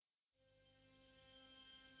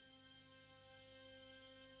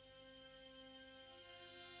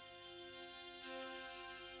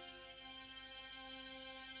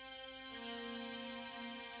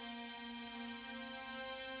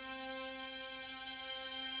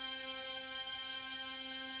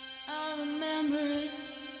remember it.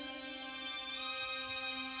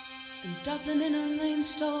 In Dublin in a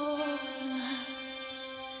rainstorm,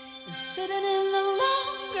 sitting in the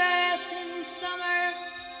long grass in summer,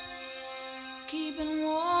 keeping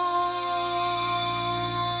warm.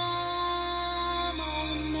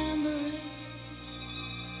 I remember it.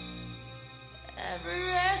 Every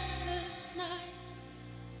restless night.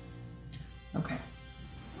 Okay.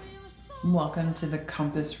 Welcome to the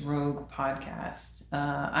Compass Rogue podcast.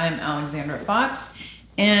 I'm Alexandra Fox,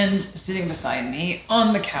 and sitting beside me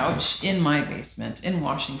on the couch in my basement in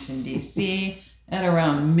Washington, D.C. at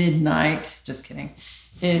around midnight, just kidding,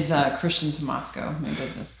 is Christian Tomasco, my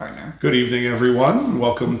business partner. Good evening, everyone.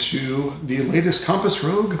 Welcome to the latest Compass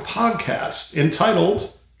Rogue podcast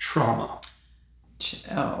entitled Trauma.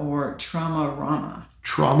 Or Traumarama.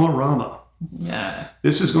 Traumarama. Yeah.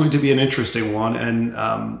 This is going to be an interesting one, and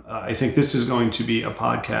I think this is going to be a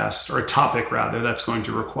podcast, or a topic rather, that's going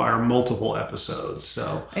to require multiple episodes.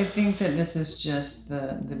 So I think that this is just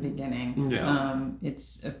the beginning. Yeah.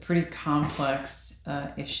 It's a pretty complex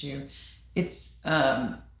issue. It's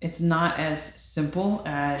not as simple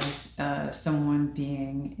as someone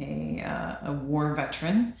being a war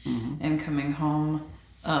veteran and coming home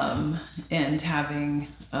and having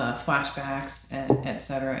flashbacks,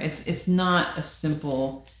 etc. It's not a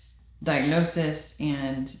simple diagnosis,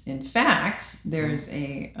 and in fact, there's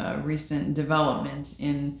a recent development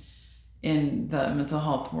in the mental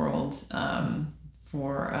health world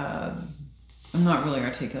for I'm not really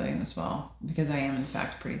articulating this well because I am in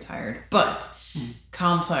fact pretty tired, but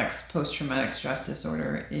complex post-traumatic stress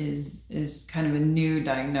disorder is kind of a new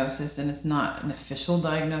diagnosis, and it's not an official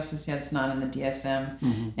diagnosis yet. It's not in the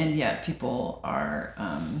DSM, and yet people are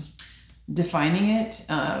defining it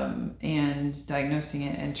and diagnosing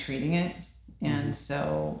it and treating it. And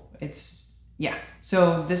so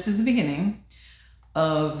so this is the beginning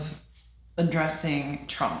of addressing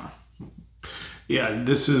trauma. yeah,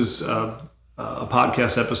 this is a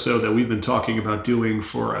podcast episode that we've been talking about doing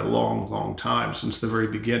for a long, long time, since the very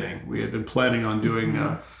beginning. We had been planning on doing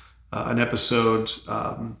an episode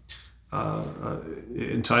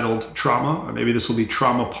entitled Trauma, or maybe this will be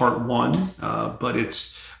Trauma Part 1, but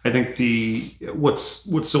I think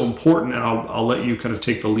what's so important, and I'll let you kind of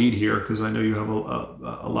take the lead here because I know you have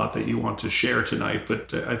a lot that you want to share tonight,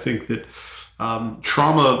 but I think that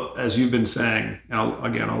trauma, as you've been saying, and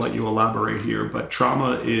I'll let you elaborate here, but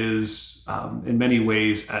trauma is in many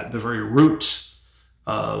ways at the very root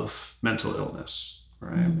of mental illness,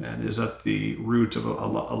 right? And is at the root of a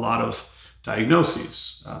lot of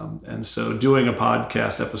diagnoses. And so doing a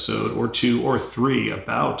podcast episode or 2 or 3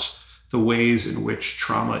 about the ways in which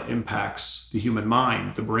trauma impacts the human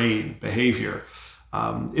mind, the brain, behavior,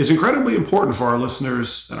 is incredibly important for our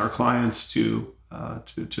listeners and our clients to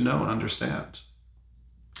know and understand.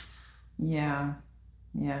 Yeah,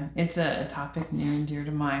 it's a topic near and dear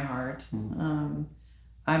to my heart.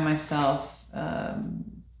 I myself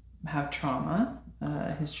have trauma,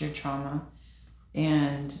 a history of trauma,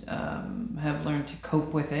 and have learned to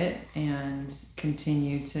cope with it and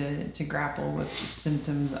continue to grapple with the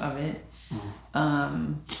symptoms of it.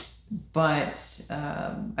 But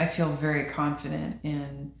I feel very confident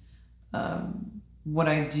in what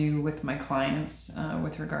I do with my clients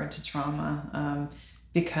with regard to trauma,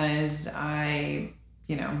 because I,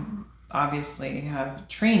 obviously have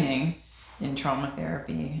training in trauma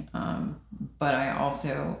therapy, but I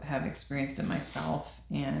also have experienced it myself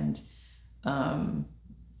and have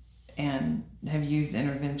used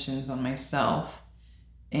interventions on myself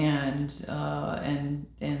and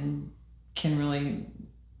can really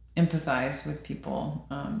empathize with people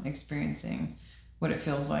experiencing what it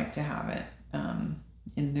feels like to have it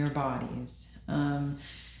in their bodies.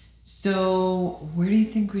 So where do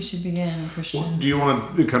you think we should begin, Christian? Well, do you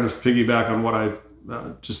want to kind of piggyback on what I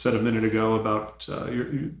just said a minute ago about your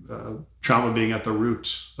trauma being at the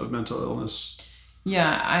root of mental illness?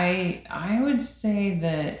 Yeah, I would say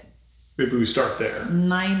that maybe we start there.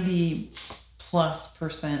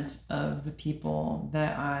 90+% of the people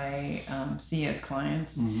that I see as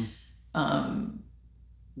clients,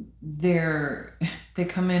 they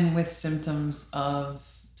come in with symptoms of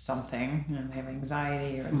something. They have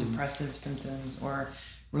anxiety or depressive symptoms or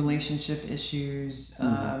relationship issues,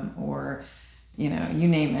 or you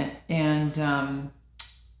name it.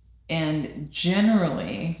 And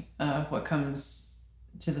generally, what comes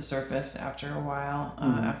to the surface after a while,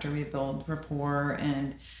 after we build rapport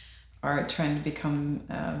and are trying to become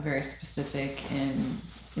very specific in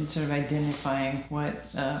sort of identifying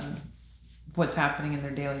what's happening in their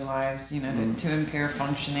daily lives, to impair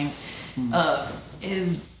functioning,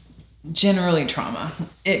 is generally trauma.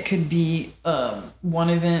 It could be one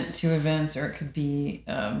event, two events, or it could be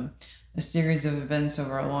a series of events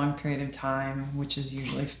over a long period of time, which is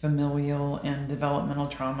usually familial and developmental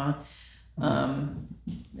trauma,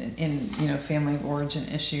 in family of origin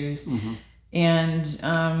issues, and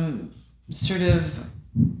sort of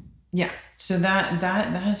So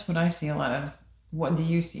that is what I see a lot of. What do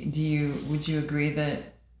you see? Would you agree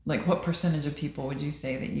that, like, what percentage of people would you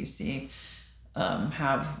say that you see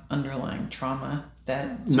have underlying trauma?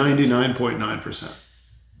 That 99.9%.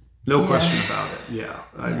 No question about it. Yeah.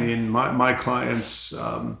 I mean, my clients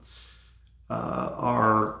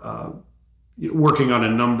are working on a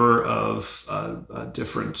number of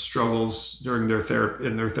different struggles during their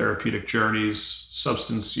therapeutic journeys: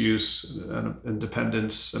 substance use and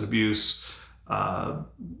dependence and abuse,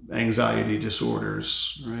 anxiety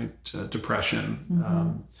disorders, right?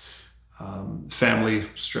 Depression, family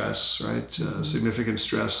stress, right? Significant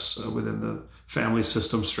stress within the family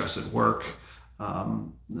system, stress at work,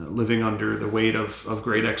 living under the weight of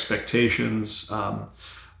great expectations,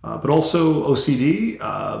 but also OCD,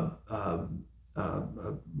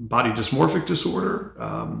 body dysmorphic disorder,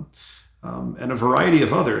 and a variety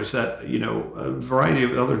of others a variety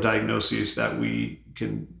of other diagnoses that we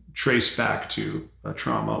can trace back to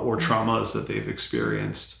trauma or traumas that they've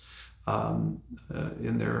experienced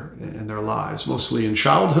in their lives, mostly in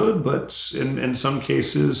childhood, but in some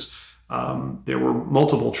cases there were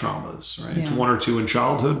multiple traumas, right? Yeah. One or two in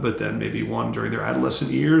childhood, but then maybe one during their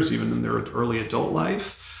adolescent years, even in their early adult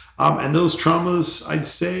life. And those traumas, I'd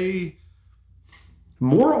say,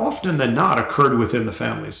 more often than not, occurred within the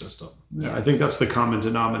family system. Yes. I think that's the common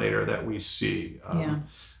denominator that we see.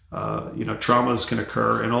 Traumas can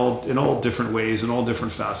occur in all different ways, in all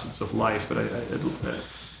different facets of life. But I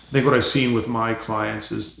think what I've seen with my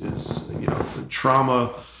clients is the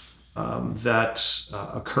trauma that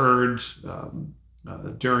occurred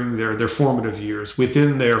during their formative years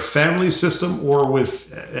within their family system or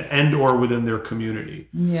within their community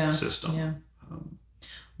system. Yeah.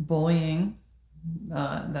 Bullying,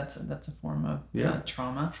 that's a form of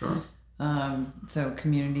trauma. Sure. So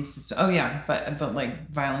community system. Oh yeah, but like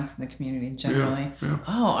violence in the community generally. Yeah.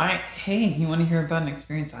 Oh, hey, you want to hear about an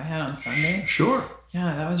experience I had on Sunday? Sure.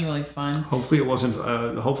 Yeah, that was really fun. Hopefully it wasn't.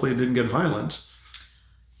 Hopefully it didn't get violent.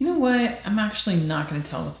 You know what? I'm actually not going to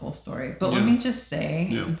tell the full story, but let me just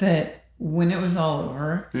say that when it was all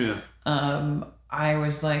over, I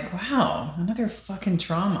was like, wow, another fucking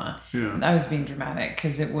trauma. Yeah. I was being dramatic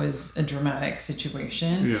because it was a dramatic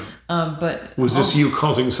situation. Yeah. But was this you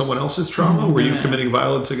causing someone else's trauma? Were you committing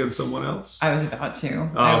violence against someone else? I was about to.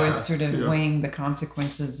 I was sort of weighing the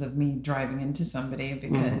consequences of me driving into somebody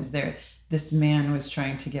because this man was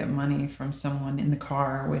trying to get money from someone in the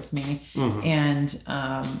car with me, and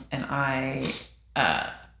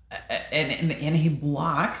he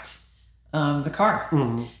blocked the car.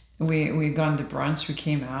 Mm-hmm. We'd gone to brunch. We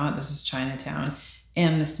came out. This is Chinatown,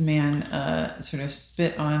 and this man sort of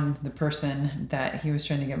spit on the person that he was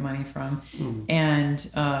trying to get money from, and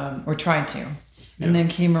or tried to. And then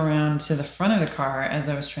came around to the front of the car as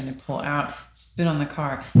I was trying to pull out, spit on the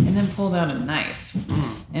car, and then pulled out a knife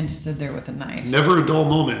and stood there with a knife. Never a dull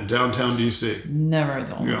moment in downtown DC. Never a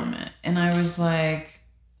dull moment. And I was like,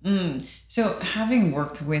 So having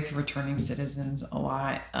worked with returning citizens a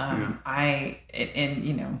lot, in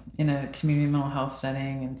a community mental health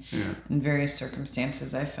setting and in various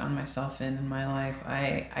circumstances I found myself in my life,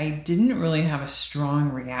 I didn't really have a strong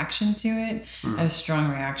reaction to it. I had a strong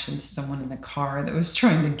reaction to someone in the car that was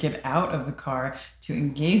trying to get out of the car to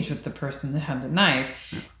engage with the person that had the knife.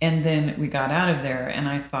 And then we got out of there and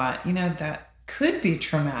I thought, that could be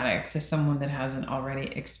traumatic to someone that hasn't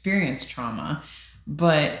already experienced trauma.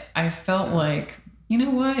 But I felt like, you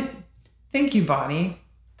know what? Thank you, body.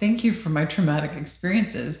 Thank you for my traumatic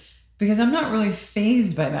experiences, because I'm not really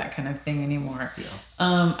fazed by that kind of thing anymore. Yeah.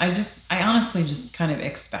 I honestly just kind of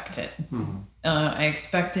expect it. I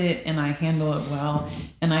expect it and I handle it well.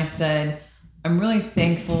 And I said, I'm really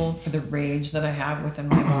thankful for the rage that I have within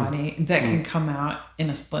my body that can come out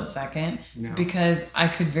in a split second, because I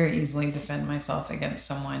could very easily defend myself against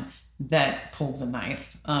someone that pulls a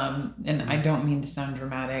knife. And I don't mean to sound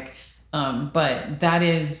dramatic, but that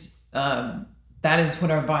is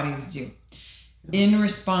what our bodies do in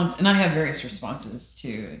response. And I have various responses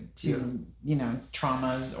to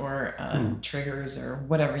traumas or triggers or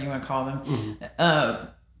whatever you want to call them.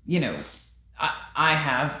 I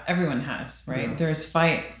have, everyone has, right? Yeah. There's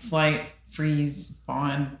fight, flight, freeze,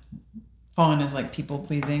 fawn. Fawn is like people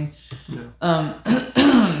pleasing. Yeah.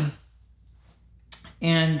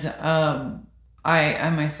 And I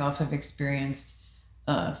myself have experienced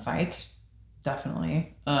fight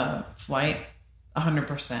definitely. Flight,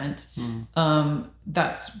 100%.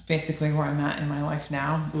 That's basically where I'm at in my life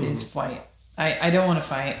now, is flight. I don't want to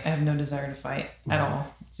fight. I have no desire to fight at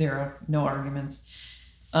all. Zero. No arguments.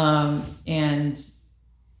 And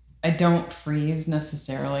I don't freeze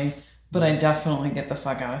necessarily, but I definitely get the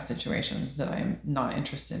fuck out of situations that I'm not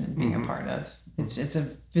interested in being a part of. It's a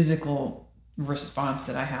physical response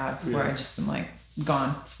that I have where I just am like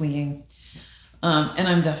gone, fleeing. And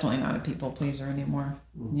I'm definitely not a people pleaser anymore.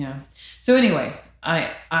 Yeah. So anyway,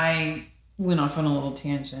 I went off on a little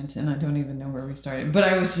tangent, and I don't even know where we started. But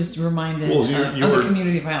I was just reminded of the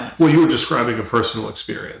community violence. Well, you were describing a personal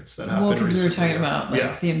experience that happened recently. Because we were talking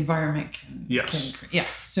about the environment can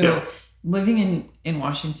So living in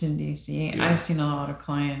Washington, D.C., I've seen a lot of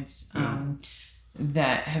clients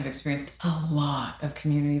that have experienced a lot of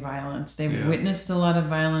community violence. They've witnessed a lot of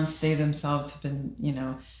violence. They themselves have been,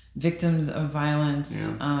 victims of violence,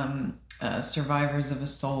 survivors of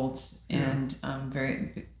assaults, and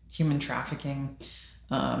very human trafficking,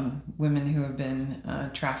 women who have been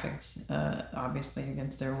trafficked, obviously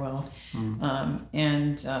against their will.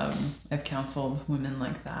 And I've counseled women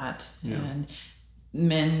like that. And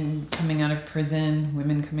men coming out of prison,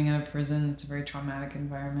 women coming out of prison. It's a very traumatic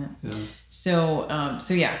environment. So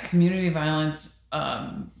community violence,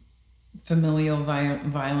 familial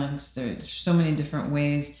violence. There's so many different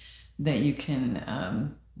ways that you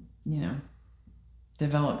can,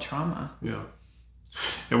 develop trauma.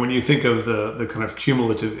 And when you think of the kind of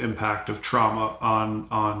cumulative impact of trauma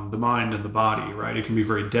on the mind and the body, right, it can be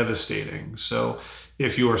very devastating. So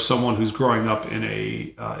if you are someone who's growing up in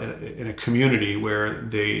a community where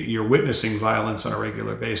you're witnessing violence on a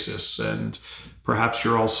regular basis, and perhaps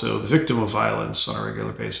you're also the victim of violence on a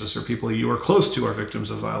regular basis, or people you are close to are victims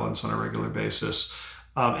of violence on a regular basis,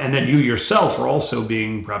 and then you yourself are also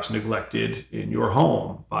being perhaps neglected in your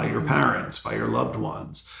home by your parents, by your loved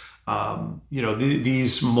ones.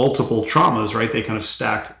 These multiple traumas, right? They kind of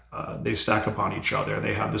stack upon each other.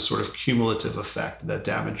 They have this sort of cumulative effect that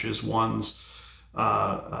damages one's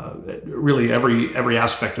really every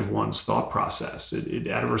aspect of one's thought process. It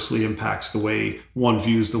adversely impacts the way one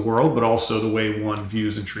views the world, but also the way one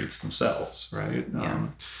views and treats themselves, right?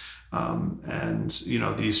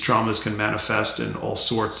 These traumas can manifest in all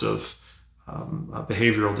sorts of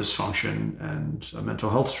behavioral dysfunction and mental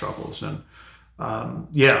health struggles. And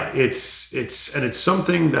it's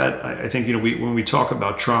something that I think, when we talk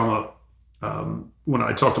about trauma, when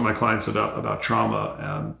I talk to my clients about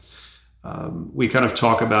trauma, we kind of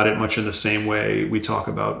talk about it much in the same way we talk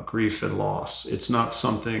about grief and loss. It's not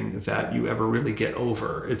something that you ever really get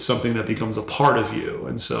over. It's something that becomes a part of you.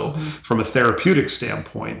 And so from a therapeutic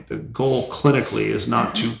standpoint, the goal clinically is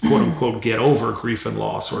not to quote unquote get over grief and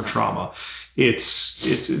loss or trauma.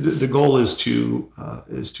 The goal is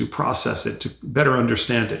to process it, to better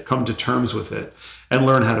understand it, come to terms with it, and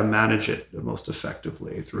learn how to manage it most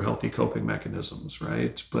effectively through healthy coping mechanisms,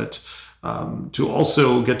 right? But to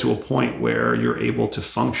also get to a point where you're able to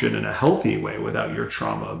function in a healthy way without your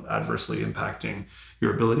trauma adversely impacting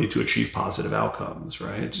your ability to achieve positive outcomes,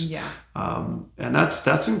 right? And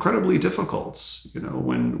that's incredibly difficult,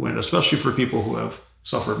 when especially for people who have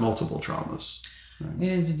suffered multiple traumas. Right?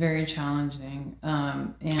 It is very challenging.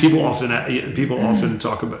 And people often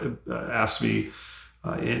ask me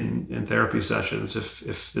in therapy sessions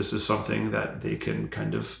if this is something that they can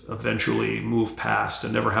kind of eventually move past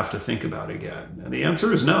and never have to think about again. And the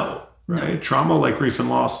answer is no, right? No. Trauma, like grief and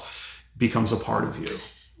loss, becomes a part of you.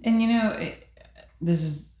 And this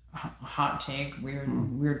is a hot take,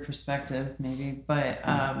 weird perspective maybe, but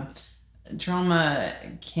trauma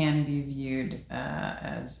can be viewed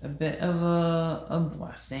as a bit of a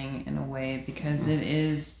blessing in a way, because it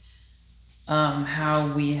is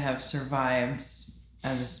how we have survived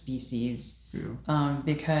as a species.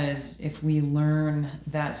 Because if we learn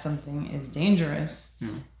that something is dangerous,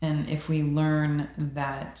 and if we learn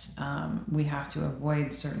that we have to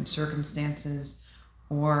avoid certain circumstances,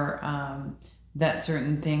 or that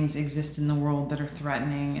certain things exist in the world that are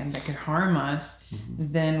threatening and that could harm us,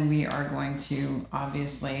 then we are going to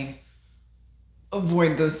obviously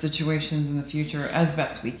avoid those situations in the future as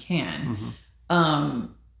best we can.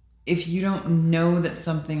 If you don't know that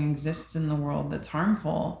something exists in the world that's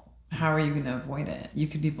harmful, how are you going to avoid it? You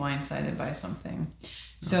could be blindsided by something.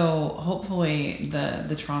 So hopefully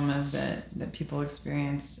the traumas that people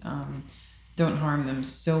experience don't harm them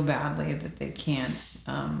so badly that they can't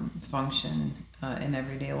function in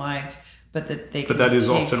everyday life, but that they. But that is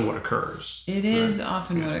often what occurs. It is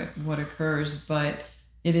often what occurs, but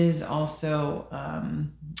it is also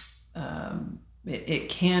it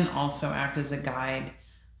can also act as a guide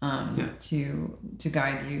to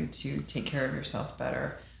guide you to take care of yourself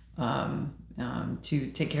better,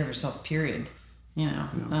 to take care of yourself, period.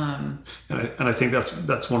 And I think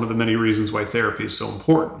that's one of the many reasons why therapy is so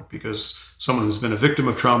important, because someone who's been a victim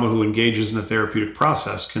of trauma who engages in the therapeutic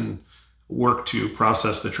process can work to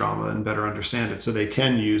process the trauma and better understand it, so they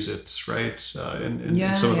can use it, right,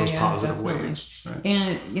 in some of those positive definitely. ways. Right?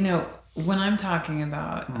 And when I'm talking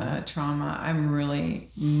about trauma, I'm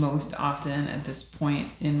really most often at this point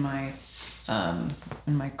in my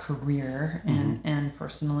career and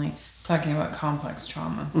personally talking about complex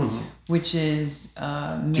trauma, which is.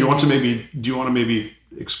 Do you want to maybe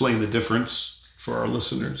explain the difference for our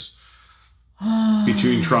listeners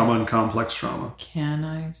between trauma and complex trauma? Can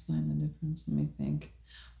I explain the difference? Let me think.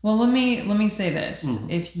 Well, let me say this: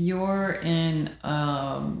 if you're in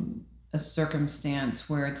a circumstance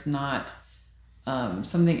where it's not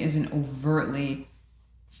something isn't overtly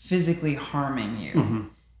physically harming you,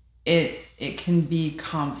 it can be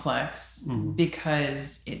complex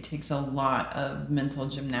because it takes a lot of mental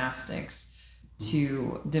gymnastics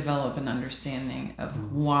to develop an understanding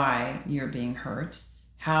of why you're being hurt,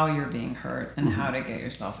 how you're being hurt, and how to get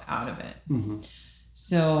yourself out of it.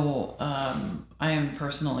 So I am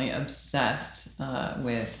personally obsessed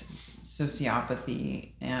with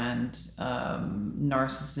sociopathy and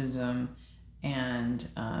narcissism and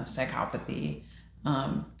psychopathy,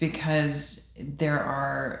 because there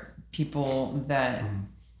are people that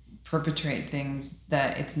perpetrate things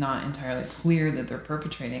that it's not entirely clear that they're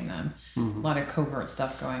perpetrating them. A lot of covert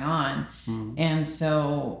stuff going on. And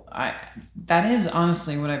so that is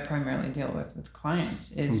honestly what I primarily deal with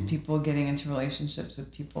clients, is people getting into relationships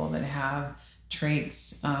with people that have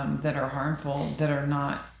traits that are harmful, that are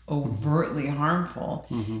not overtly harmful.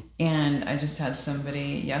 And I just had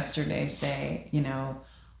somebody yesterday say,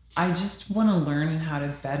 I just want to learn how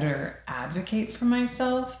to better advocate for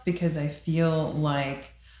myself, because I feel like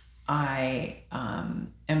I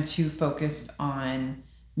am too focused on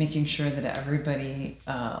making sure that everybody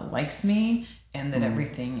likes me and that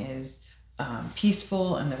everything is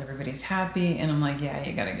peaceful and that everybody's happy. And I'm like, yeah,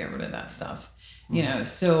 you got to get rid of that stuff.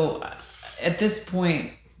 So at this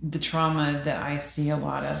point, the trauma that I see a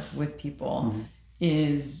lot of with people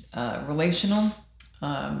is relational.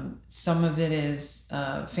 Some of it is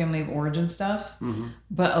family of origin stuff,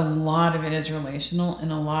 but a lot of it is relational,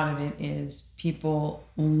 and a lot of it is people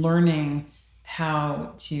learning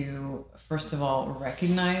how to, first of all,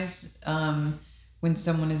 recognize when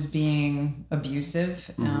someone is being abusive.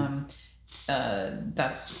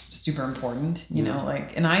 That's super important,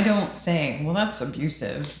 and I don't say, well, that's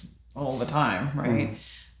abusive all the time, right?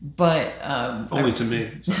 But only to me.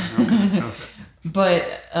 Okay.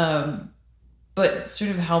 But sort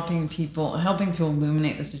of helping to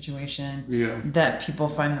illuminate the situation that people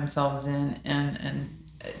find themselves in, and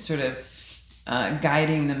sort of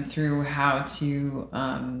guiding them through how to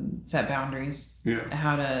set boundaries,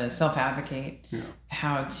 how to self-advocate,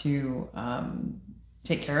 how to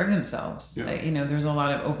take care of themselves. There's a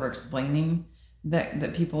lot of over-explaining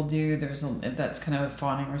that people do. That's kind of a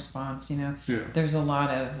fawning response. There's a lot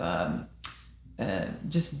of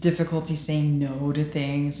just difficulty saying no to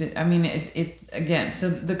things. It again. So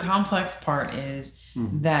the complex part is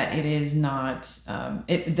that it is not that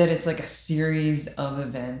it's like a series of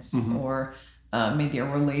events or maybe a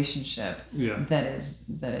relationship that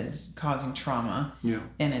is causing trauma,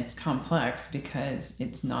 and it's complex because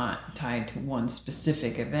it's not tied to one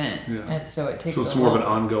specific event, and so it takes. So it's more of an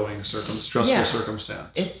ongoing stressful circumstance.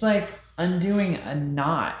 It's like undoing a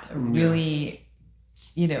knot, a really,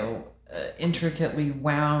 intricately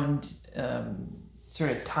wound,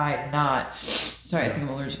 sort of tied knot. Sorry, I think I'm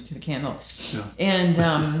allergic to the candle. And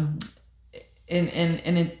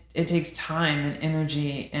it takes time and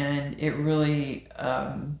energy, and it really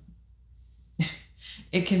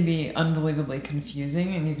it can be unbelievably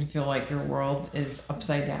confusing, and you can feel like your world is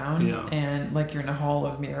upside down and like you're in a hall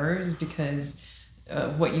of mirrors, because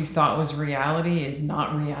what you thought was reality is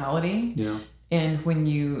not reality. And when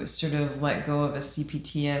you sort of let go of a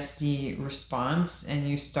CPTSD response and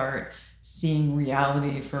you start seeing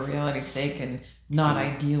reality for reality's sake and not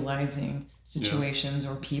idealizing situations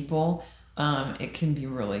or people, it can be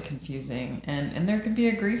really confusing, and there could be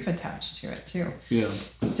a grief attached to it too.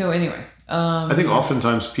 So anyway, I think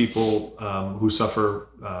oftentimes people who suffer,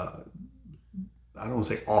 I don't want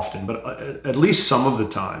to say often, but at least some of the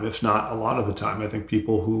time, if not a lot of the time, I think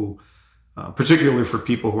people who, particularly for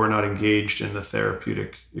people who are not engaged in the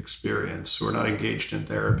therapeutic experience, who are not engaged in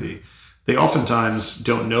therapy, they oftentimes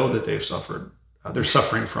don't know that they've suffered. They're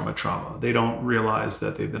suffering from a trauma. They don't realize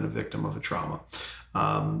that they've been a victim of a trauma.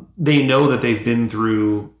 They know that they've been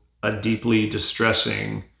through a deeply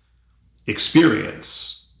distressing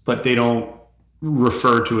experience, but they don't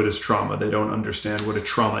refer to it as trauma. They don't understand what a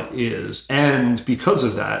trauma is. And because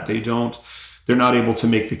of that, they're not able to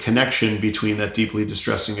make the connection between that deeply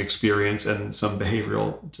distressing experience and some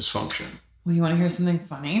behavioral dysfunction. Well, you want to hear something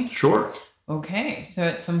funny? Sure. Okay. So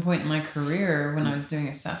at some point in my career, when I was doing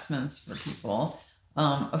assessments for people,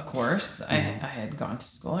 of course, I had gone to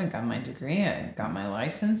school. I got my degree. I got my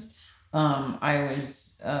license. I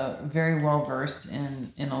was very well versed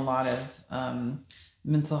in a lot of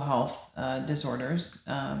mental health disorders,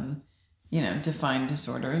 defined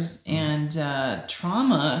disorders. And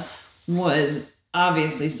trauma was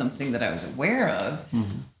obviously something that I was aware of.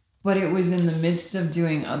 Mm-hmm. But it was in the midst of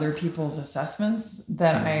doing other people's assessments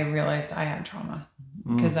that I realized I had trauma,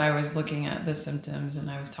 because I was looking at the symptoms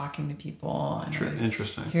and I was talking to people and I was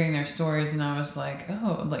hearing their stories, and I was like,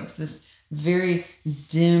 oh, like this very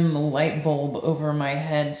dim light bulb over my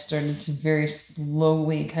head started to very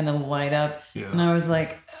slowly kind of light up. Yeah. And I was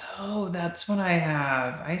like, oh, that's what I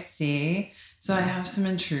have. I see. So I have some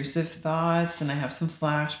intrusive thoughts and I have some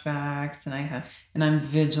flashbacks and I'm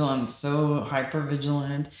vigilant. I'm so hyper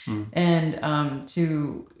vigilant. And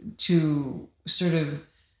to sort of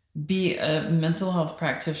be a mental health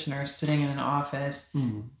practitioner sitting in an office,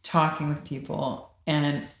 talking with people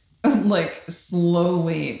and like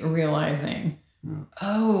slowly realizing,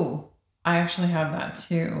 oh, I actually have that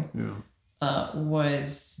too,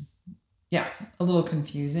 was a little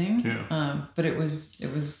confusing. But it was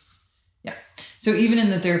so even in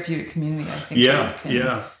the therapeutic community, I think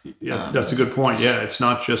that's a good point. It's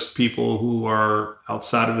not just people who are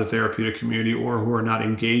outside of the therapeutic community or who are not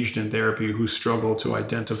engaged in therapy who struggle to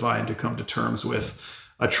identify and to come to terms with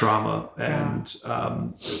a trauma and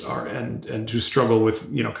who struggle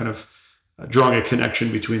with kind of drawing a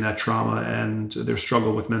connection between that trauma and their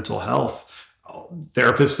struggle with mental health.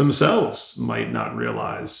 Therapists themselves might not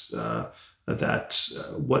realize that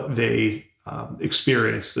what they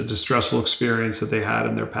experience, the distressful experience that they had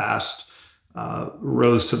in their past,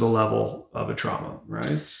 rose to the level of a trauma,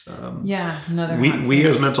 right? We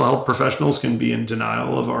as mental health professionals can be in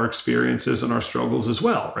denial of our experiences and our struggles as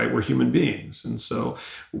well, right? We're human beings. And so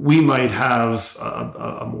we might have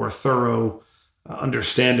a more thorough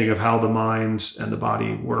understanding of how the mind and the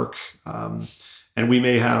body work. And we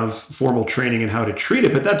may have formal training in how to treat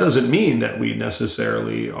it, but that doesn't mean that we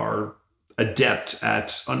necessarily are adept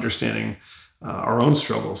at understanding our own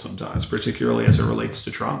struggles sometimes, particularly as it relates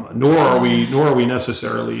to trauma. Nor are we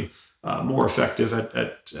necessarily more effective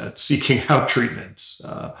at seeking out treatment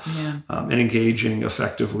and engaging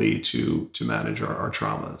effectively to manage our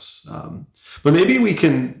traumas. But maybe we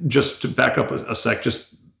can just to back up a sec.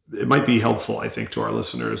 It might be helpful, I think, to our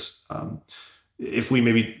listeners if we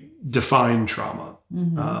maybe define trauma.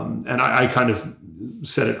 And I kind of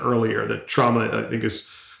said it earlier that trauma, I think, is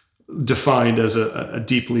defined as a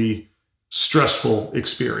deeply stressful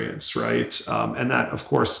experience, right? And that, of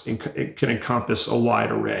course, it can encompass a wide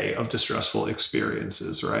array of distressful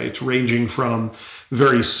experiences, right? Ranging from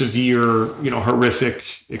very severe, horrific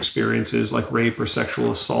experiences like rape or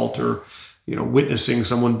sexual assault, or, witnessing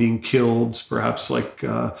someone being killed, perhaps like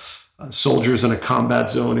soldiers in a combat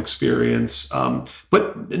zone experience.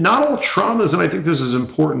 But not all traumas, and I think this is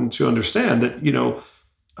important to understand, that,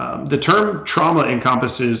 the term trauma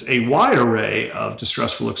encompasses a wide array of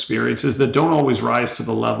distressful experiences that don't always rise to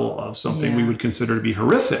the level of something we would consider to be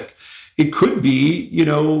horrific. It could be,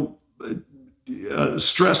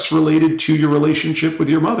 stress related to your relationship with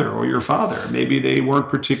your mother or your father. Maybe they weren't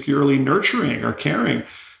particularly nurturing or caring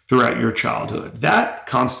throughout your childhood. That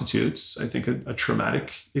constitutes, I think, a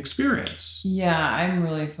traumatic experience. Yeah, I'm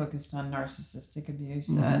really focused on narcissistic abuse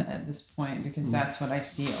at this point, because that's what I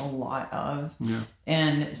see a lot of. Yeah.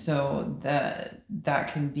 And so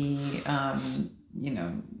that can be,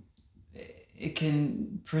 it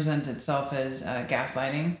can present itself as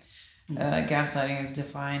gaslighting. Gaslighting is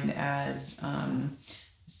defined as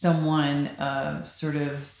someone sort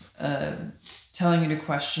of telling you to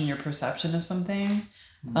question your perception of something.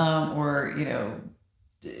 Or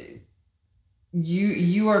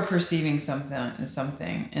you are perceiving something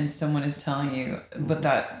and someone is telling you, but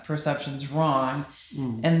that perception's wrong.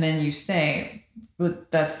 And then you say,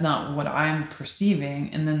 but that's not what I'm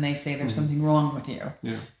perceiving. And then they say there's something wrong with you.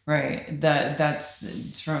 Yeah. Right.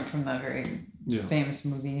 It's from that very famous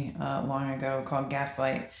movie long ago called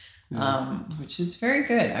Gaslight, which is very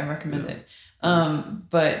good. I recommend it.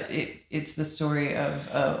 But it's the story of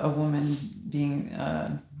a woman being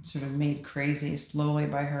sort of made crazy slowly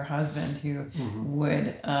by her husband, who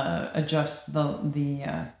would adjust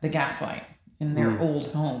the gaslight in their old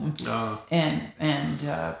home Uh, and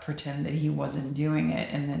pretend that he wasn't doing it,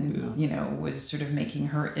 and then was sort of making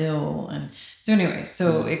her ill. And so anyway,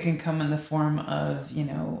 so it can come in the form of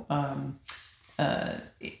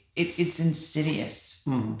it's insidious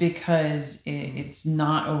because it's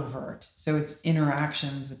not overt. So it's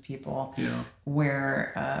interactions with people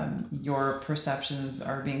where your perceptions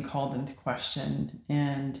are being called into question.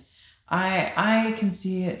 And I can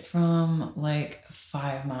see it from like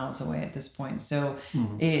 5 miles away at this point. So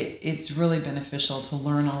it's really beneficial to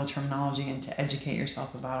learn all the terminology and to educate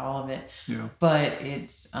yourself about all of it. Yeah. But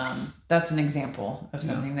it's that's an example of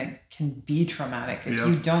something that can be traumatic. If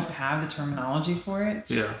you don't have the terminology for it,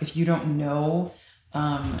 if you don't know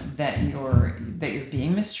that you're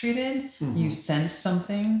being mistreated, you sense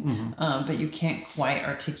something, but you can't quite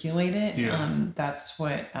articulate it. That's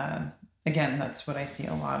what that's what I see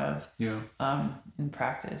a lot of in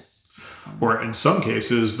practice. Or in some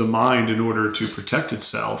cases, the mind, in order to protect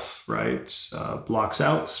itself, right, blocks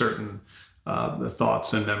out certain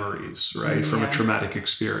thoughts and memories, right, from a traumatic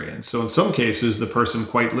experience. So in some cases, the person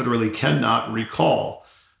quite literally cannot recall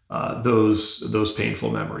those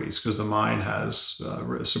painful memories because the mind has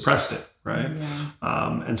suppressed it, right?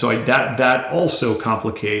 And so that also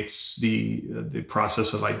complicates the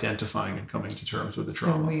process of identifying and coming to terms with the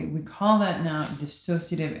trauma. So we call that now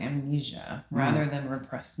dissociative amnesia rather than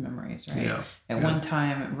repressed memories, right? At one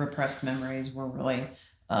time, repressed memories were really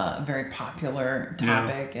a very popular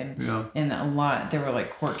topic, and a lot, there were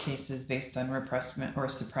like court cases based on repressed or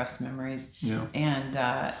suppressed memories, and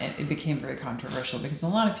it became very controversial because a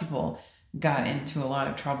lot of people got into a lot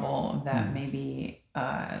of trouble that maybe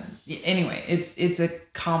anyway, it's a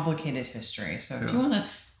complicated history. So if you want to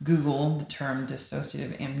Google the term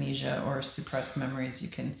dissociative amnesia or suppressed memories, you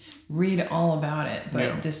can read all about it.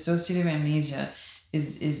 But dissociative amnesia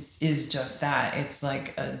is just that. It's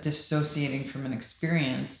like dissociating from an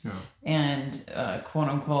experience and quote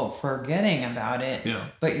unquote forgetting about it.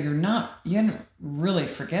 But you don't really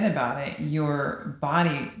forget about it. Your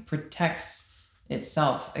body protects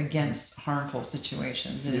itself against harmful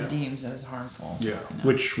situations and it deems as harmful.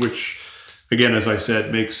 Which again, as I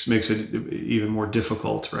said, makes it even more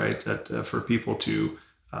difficult, right? For people to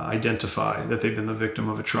identify that they've been the victim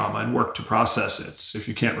of a trauma and work to process it. If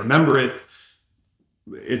you can't remember it,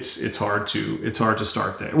 it's hard to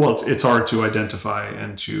start there. Well, it's hard to identify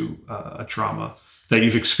into a trauma that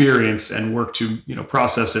you've experienced and work to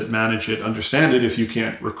process it, manage it, understand it if you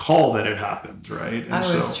can't recall that it happened, right? And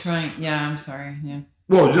I'm sorry.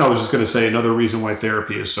 Well, I was just going to say another reason why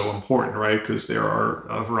therapy is so important, right? Because there are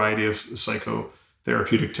a variety of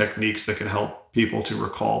psychotherapeutic techniques that can help people to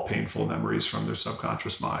recall painful memories from their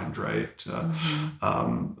subconscious mind, right?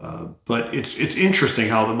 But it's interesting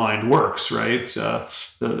how the mind works, right?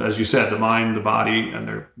 As you said, the mind, the body,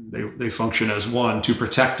 and they function as one to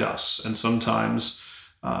protect us. And sometimes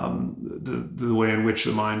the way in which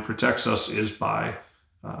the mind protects us is by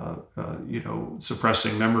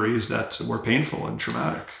suppressing memories that were painful and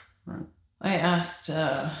traumatic, right? I asked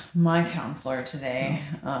my counselor today.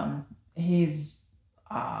 He's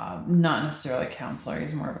not necessarily a counselor.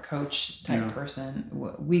 He's more of a coach type person.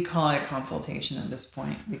 We call it a consultation at this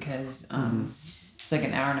point because it's like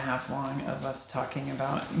an hour and a half long of us talking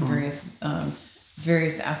about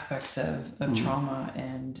various aspects of trauma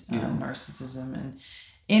and narcissism. And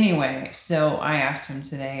anyway, so I asked him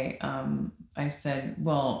today, I said,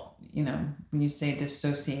 well, when you say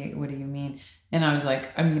dissociate, what do you mean? And I was like,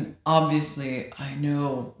 I mean, obviously I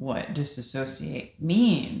know what disassociate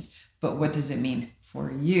means, but what does it mean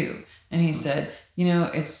for you? And he said,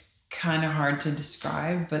 it's kind of hard to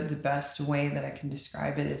describe, but the best way that I can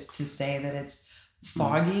describe it is to say that it's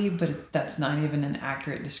foggy, but that's not even an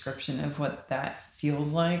accurate description of what that feels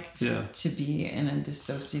like to be in a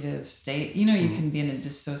dissociative state. You can be in a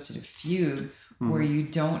dissociative fugue where you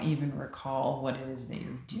don't even recall what it is that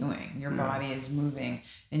you're doing. Your body is moving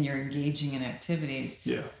and you're engaging in activities,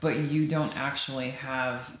 but you don't actually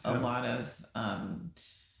have a lot of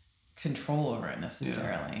control over it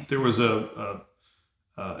necessarily. There was a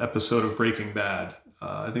episode of Breaking Bad,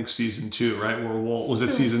 I think season 2, right? Where Walt was it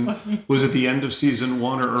the end of season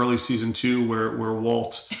 1 or early season 2 where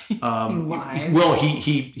Walt he lied. Well,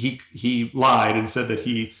 he lied and said that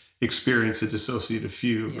he experienced a dissociative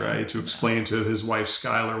fugue, right? To explain to his wife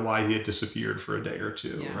Skylar why he had disappeared for a day or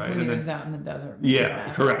two, right? When he was out in the desert.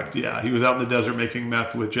 Correct. Yeah, he was out in the desert making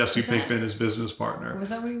meth with Jesse Pinkman, his business partner. Was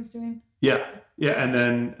that what he was doing? Yeah, and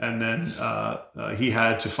then he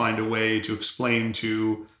had to find a way to explain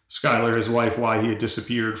to Skylar, his wife, why he had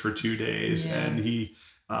disappeared for 2 days, and he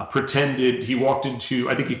pretended he walked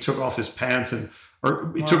into. I think he took off his pants and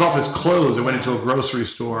or he took off his clothes and went into a grocery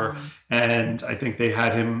store, Mm-hmm. and I think they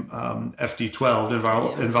had him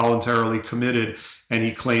FD12, involuntarily committed, and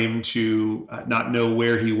he claimed to not know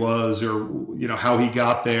where he was or how he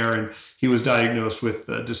got there, and he was diagnosed with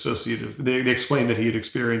dissociative. They explained that he had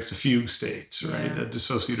experienced a fugue state, right, a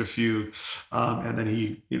dissociative fugue, and then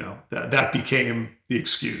he that became the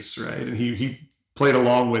excuse, right, and he played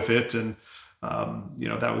along with it, and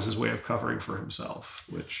that was his way of covering for himself,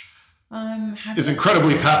 which is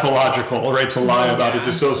incredibly pathological, right, to lie about a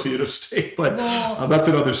dissociative state, but that's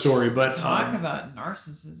another story. But talk about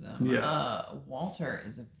narcissism. Walter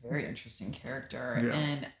is a very interesting character,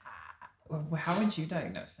 and how would you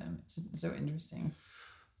diagnose him? It's so interesting.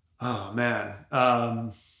 Oh man,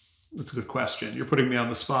 that's a good question. You're putting me on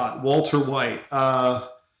the spot. Walter White. I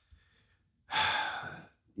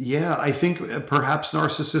think perhaps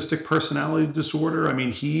narcissistic personality disorder. I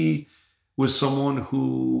mean, he was someone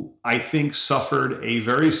who I think suffered a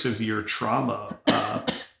very severe trauma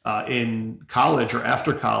in college or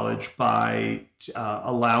after college by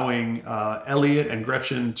allowing Elliot and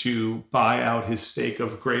Gretchen to buy out his stake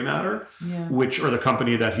of Gray Matter, or the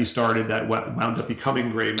company that he started that wound up becoming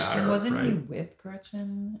Gray Matter. And wasn't right? he with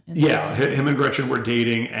Gretchen? Him and Gretchen were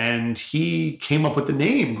dating, and he came up with the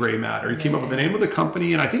name Gray Matter. He came up with the name of the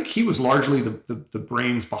company, and I think he was largely the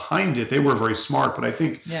brains behind it. They were very smart, but I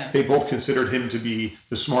think they both considered him to be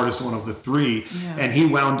the smartest one of the three. Yeah. And he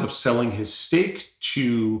wound up selling his stake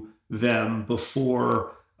to them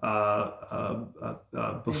before they made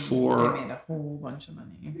a whole bunch of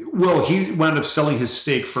money. Well, he wound up selling his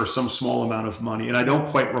stake for some small amount of money, and I don't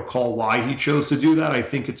quite recall why he chose to do that. I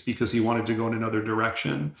think it's because he wanted to go in another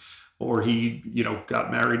direction, or he got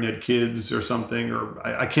married and had kids or something, or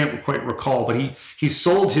I can't quite recall, but he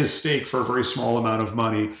sold his stake for a very small amount of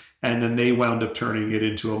money, and then they wound up turning it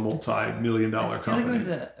into a multi-million-dollar company. I think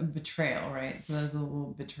it was a betrayal, right? So there was a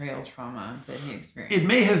little betrayal trauma that he experienced. It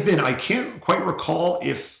may have been. I can't quite recall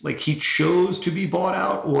if he chose to be bought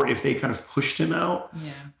out or if they kind of pushed him out.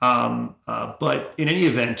 Yeah. But in any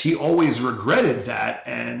event, he always regretted that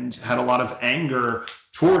and had a lot of anger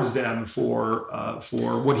towards them for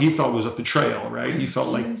what he thought was a betrayal, right? He felt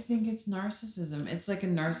like... I think it's narcissism. It's like a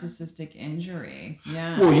narcissistic injury.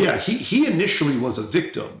 Yeah. Well, yeah, he initially was a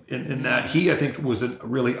victim in that he, I think, was a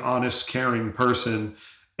really honest, caring person.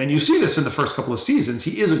 And you see this in the first couple of seasons.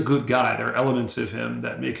 He is a good guy. There are elements of him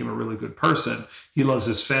that make him a really good person. He loves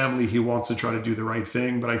his family. He wants to try to do the right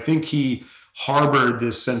thing. But I think he harbored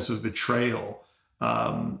this sense of betrayal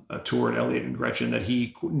toward Elliot and Gretchen that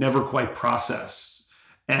he never quite processed.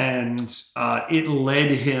 And it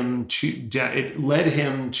led him to,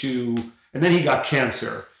 and then he got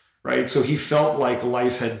cancer, right? So he felt like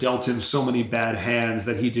life had dealt him so many bad hands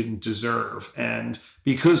that he didn't deserve. And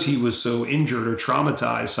because he was so injured or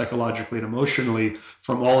traumatized psychologically and emotionally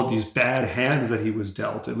from all of these bad hands that he was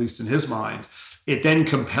dealt, at least in his mind, it then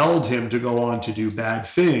compelled him to go on to do bad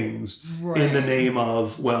things in the name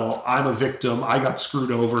of, well, I'm a victim, I got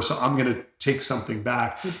screwed over, so I'm going to take something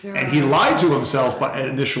back. And he lied to himself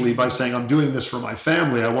initially by saying, I'm doing this for my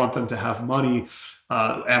family. I want them to have money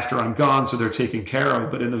after I'm gone, so they're taken care of.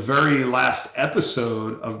 But in the very last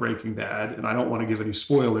episode of Breaking Bad, and I don't want to give any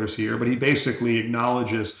spoilers here, but he basically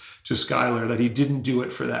acknowledges to Skyler that he didn't do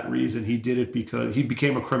it for that reason. He did it because he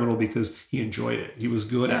became a criminal because he enjoyed it. He was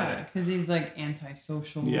good at it. Because he's like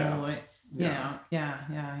antisocial. Yeah.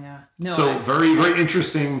 No, so very, very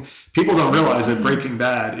interesting. People don't realize that Breaking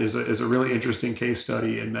Bad is a really interesting case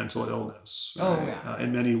study in mental illness. Right?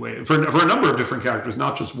 In many ways, for a number of different characters,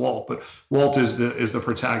 not just Walt, but Walt is the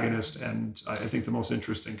protagonist, and I think the most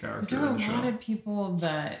interesting character. There are a lot of people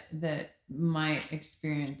that might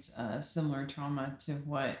experience similar trauma to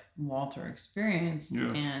what Walter experienced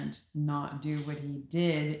and not do what he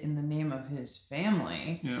did in the name of his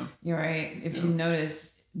family. Yeah, you're right. If you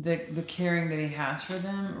notice, the caring that he has for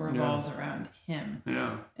them revolves around him.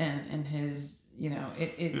 Yeah. And his,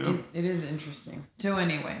 it is interesting. So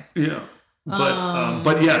anyway. Yeah.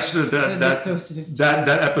 But yes, that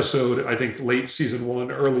episode, I think late season 1,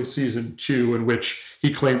 early season 2, in which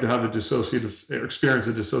he claimed to have experience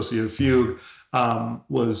a dissociative fugue,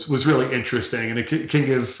 was really interesting, and it can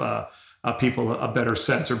give people a better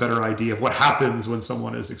sense or better idea of what happens when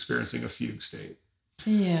someone is experiencing a fugue state.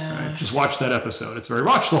 Yeah. Right? Just watch that episode.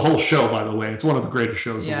 Watch the whole show, by the way. It's one of the greatest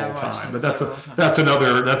shows of all time. But that's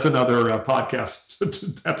another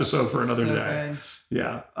podcast episode for another day. Good.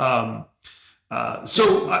 Yeah.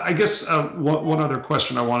 So I guess one other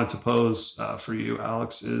question I wanted to pose for you,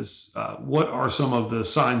 Alex, is what are some of the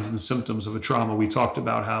signs and symptoms of a trauma? We talked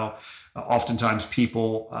about how oftentimes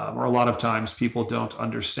people, or a lot of times people don't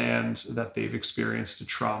understand that they've experienced a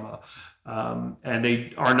trauma. and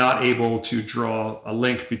they are not able to draw a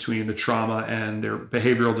link between the trauma and their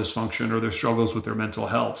behavioral dysfunction or their struggles with their mental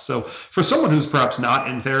health. So for someone who's perhaps not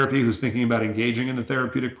in therapy, who's thinking about engaging in the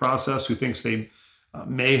therapeutic process, who thinks they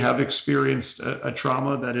may have experienced a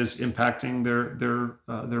trauma that is impacting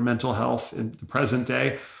their mental health in the present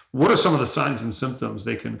day, what are some of the signs and symptoms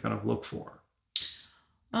they can kind of look for?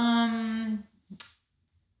 And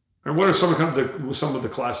what are some of the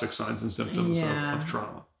classic signs and symptoms of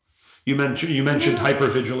trauma? You mentioned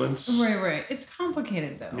hypervigilance. Right. It's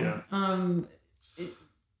complicated though. Yeah.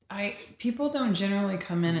 People don't generally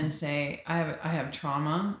come in and say I have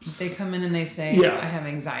trauma. They come in and they say I have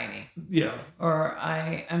anxiety. Yeah. Or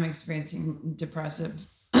I'm experiencing depression.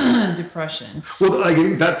 Well, I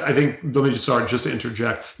think sorry, just to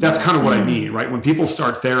interject. That's kind of what I mean, right? When people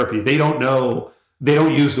start therapy, they don't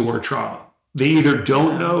use the word trauma. They either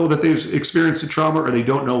don't know that they've experienced a trauma, or they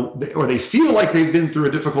don't know, or they feel like they've been through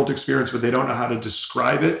a difficult experience, but they don't know how to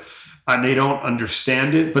describe it, and they don't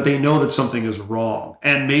understand it, but they know that something is wrong.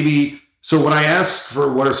 And maybe, so when I ask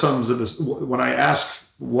what are some of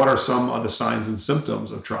the signs and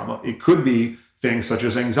symptoms of trauma, it could be things such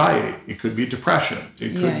as anxiety. It could be depression.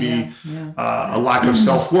 It could be a lack of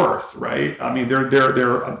self-worth, right? I mean, there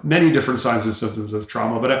are many different signs and symptoms of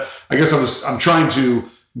trauma, but I guess I'm trying to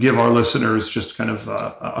give our listeners just kind of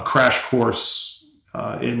a crash course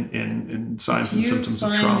in signs and symptoms of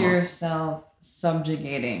trauma. If you find yourself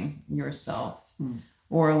subjugating yourself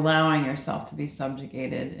or allowing yourself to be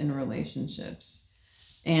subjugated in relationships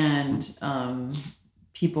and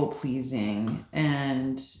people pleasing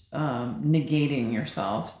and negating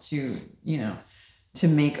yourself to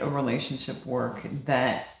make a relationship work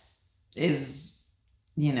that is,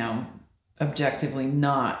 objectively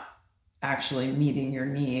not actually meeting your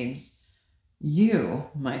needs, you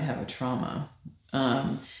might have a trauma.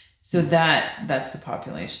 So that's the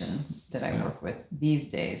population that I work with these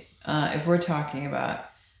days. If we're talking about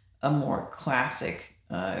a more classic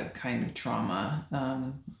kind of trauma,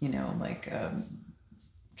 like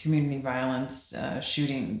community violence,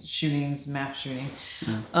 shootings, mass shooting,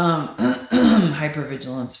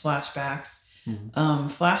 hypervigilance, flashbacks.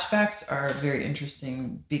 Flashbacks are very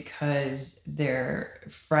interesting because they're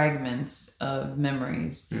fragments of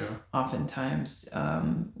memories, oftentimes,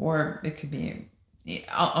 or it could be,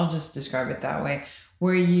 I'll just describe it that way,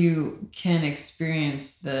 where you can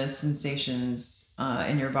experience the sensations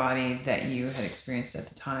in your body that you had experienced at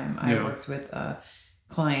the time. I worked with a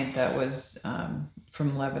client that was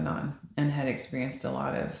from Lebanon and had experienced a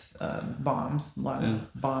lot of bombs, a lot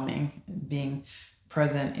of bombing, being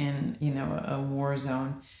present in a war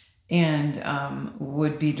zone, and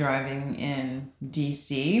would be driving in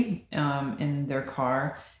DC in their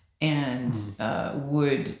car and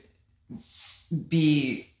would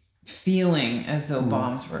be feeling as though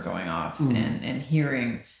bombs were going off and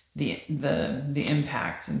hearing the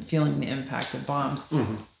impact and feeling the impact of bombs.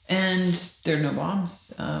 And there are no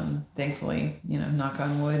bombs, thankfully, knock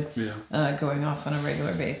on wood, going off on a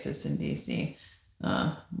regular basis in DC.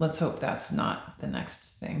 Let's hope that's not the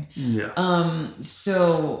next thing.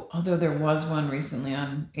 So although there was one recently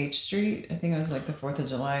on H Street, I think it was like the 4th of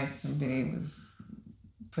July, somebody was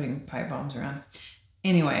putting pipe bombs around.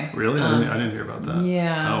 Anyway. Really? I didn't hear about that.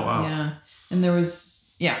 Yeah. Oh, wow. Yeah. And there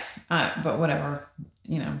was, but whatever,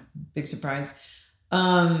 big surprise.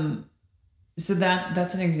 So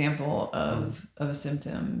that's an example of a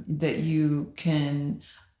symptom that you can,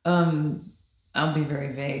 I'll be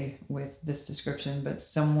very vague with this description, but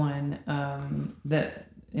someone that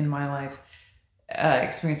in my life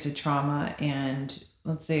experienced a trauma, and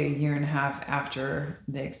let's say a year and a half after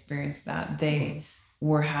they experienced that, they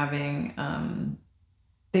were having,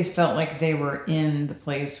 they felt like they were in the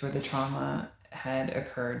place where the trauma had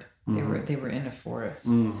occurred. They were in a forest.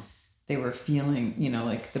 They were feeling,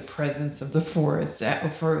 like the presence of the forest,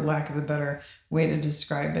 for lack of a better way to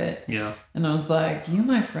describe it. Yeah. And I was like, you,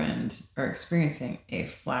 my friend, are experiencing a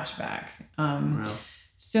flashback.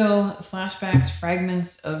 So flashbacks,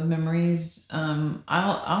 fragments of memories.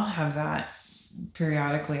 I'll have that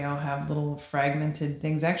periodically. I'll have little fragmented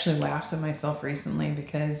things. I actually laughed at myself recently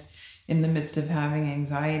because in the midst of having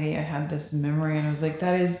anxiety, I had this memory and I was like,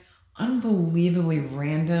 that is unbelievably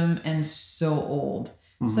random and so old.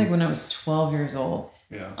 It's like when I was 12 years old.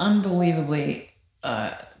 Yeah. Unbelievably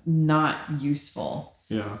not useful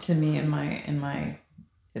to me in my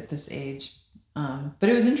at this age. But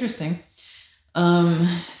it was interesting.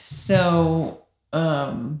 So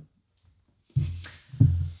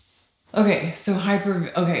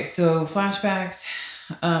flashbacks,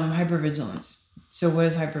 hypervigilance. So what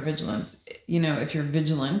is hypervigilance? If you're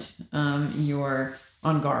vigilant, you're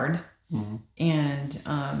on guard.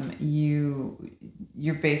 and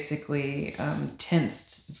you're basically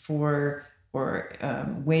tensed for or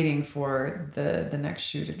waiting for the next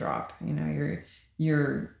shoe to drop.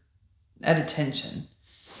 You're at attention,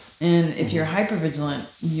 and if you're hypervigilant,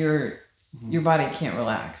 your body can't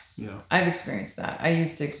relax. I've experienced that. I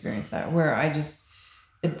used to experience that where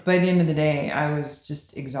by the end of the day, I was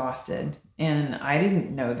just exhausted, and I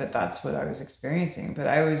didn't know that that's what I was experiencing, but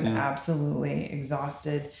I was absolutely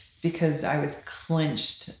exhausted because I was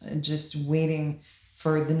clenched, just waiting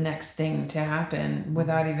for the next thing to happen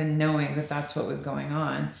without even knowing that that's what was going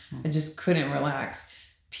on. I just couldn't relax.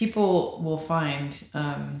 People will find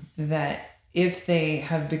that if they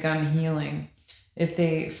have begun healing, if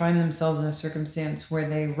they find themselves in a circumstance where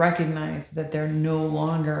they recognize that they're no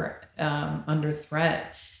longer under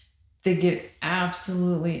threat, they get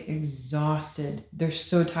absolutely exhausted. They're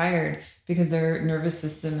so tired because their nervous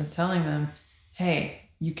system is telling them, hey,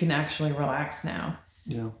 you can actually relax now.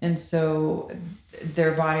 And so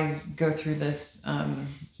their bodies go through this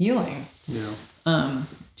healing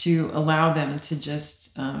to allow them to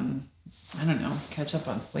just, I don't know, catch up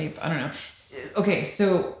on sleep. I don't know. Okay,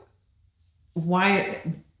 so why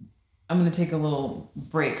I'm going to take a little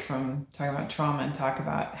break from talking about trauma and talk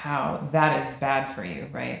about how that is bad for you,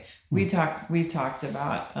 right? We've talked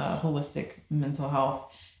about holistic mental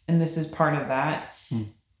health, and this is part of that.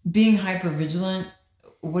 Being hypervigilant,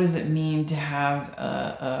 what does it mean to have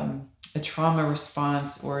a trauma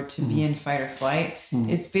response or to be in fight or flight?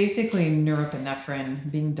 It's basically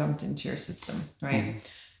norepinephrine being dumped into your system, right?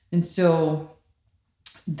 And so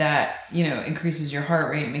that, increases your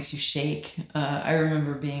heart rate, makes you shake. I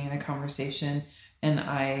remember being in a conversation, and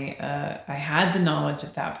I had the knowledge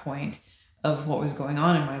at that point of what was going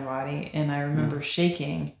on in my body. And I remember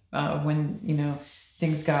shaking when,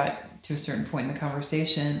 things got to a certain point in the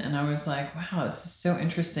conversation, and I was like, wow, this is so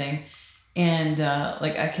interesting. And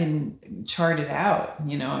I can chart it out,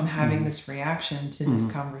 I'm having this reaction to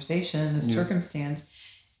this conversation, this circumstance.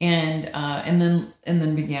 And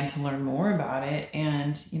then began to learn more about it,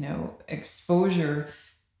 and exposure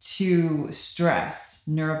to stress,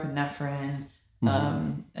 norepinephrine,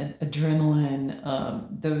 adrenaline,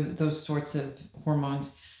 those sorts of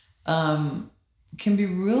hormones can be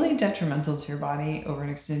really detrimental to your body over an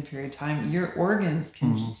extended period of time. Your organs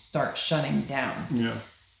can start shutting down.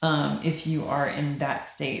 If you are in that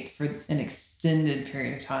state for an extended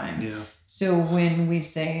period of time. So when we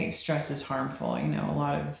say stress is harmful, a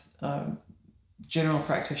lot of general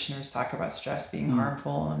practitioners talk about stress being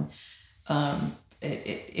harmful, and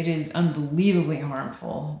it is unbelievably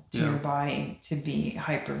harmful to your body to be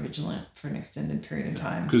hypervigilant for an extended period of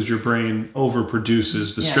time. Because your brain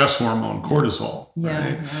overproduces the stress hormone cortisol,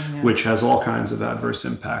 right? Which has all kinds of adverse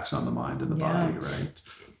impacts on the mind and the body, right?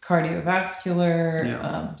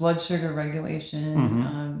 Cardiovascular, blood sugar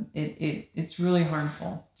regulation. It's really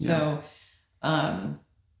harmful. So, so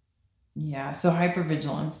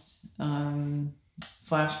hypervigilance,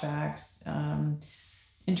 flashbacks,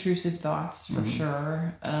 intrusive thoughts for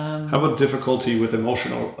sure. How about difficulty with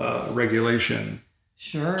emotional regulation?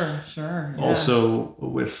 Sure. Also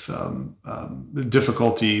with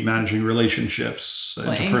difficulty managing relationships,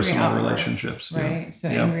 interpersonal relationships. Right. So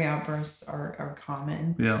angry outbursts are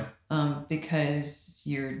common. Because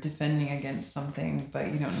you're defending against something,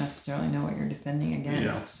 but you don't necessarily know what you're defending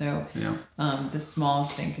against. So the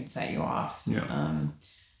smallest thing could set you off.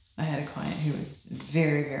 I had a client who was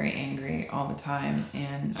very, very angry all the time,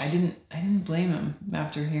 and I didn't blame him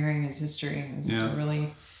after hearing his history. It was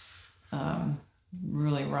really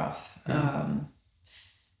really rough.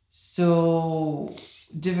 So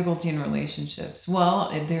difficulty in relationships.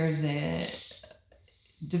 Well, there's a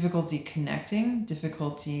difficulty connecting,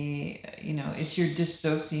 difficulty, if you're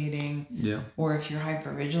dissociating, or if you're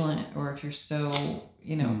hypervigilant, or if you're so,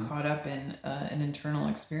 caught up in an internal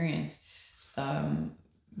experience,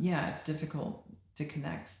 it's difficult to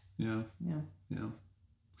connect.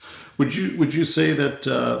 Would you say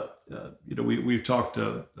that we've talked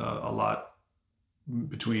a lot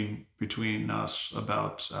between us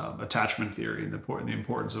about attachment theory and the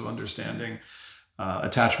importance of understanding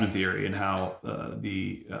attachment theory, and how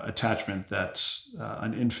the attachment that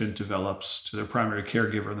an infant develops to their primary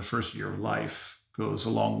caregiver in the first year of life goes a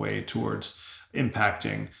long way towards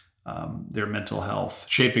impacting their mental health,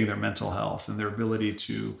 shaping their mental health and their ability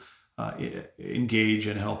to engage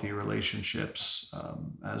in healthy relationships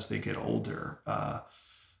as they get older.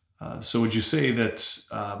 So would you say that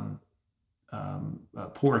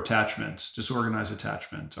poor attachment, disorganized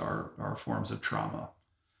attachment are forms of trauma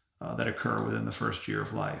that occur within the first year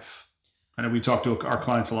of life? I know we talk to our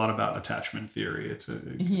clients a lot about attachment theory. It's a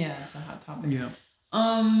hot topic.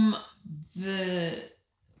 Well,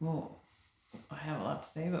 I have a lot to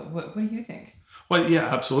say, but what do you think? Well, yeah,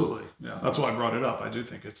 absolutely. Yeah, that's why I brought it up. I do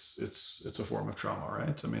think it's a form of trauma,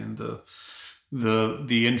 right? I mean,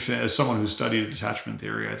 the infant, as someone who studied attachment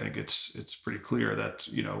theory, I think it's pretty clear that,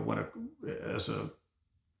 as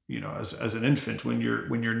an infant, when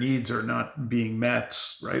your needs are not being met,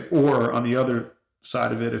 right? Or on the other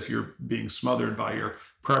side of it, if you're being smothered by your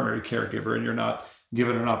primary caregiver and you're not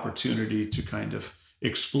given an opportunity to kind of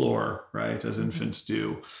explore, right, as infants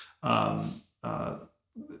do,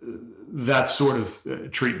 that sort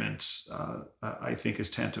of treatment, I think, is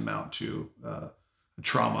tantamount to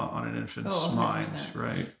trauma on an infant's mind,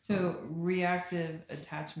 right? So reactive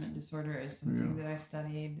attachment disorder is something that I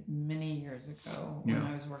studied many years ago when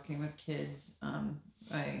I was working with kids.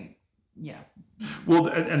 Well,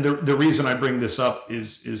 and the reason I bring this up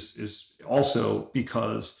is also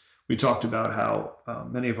because we talked about how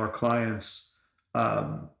many of our clients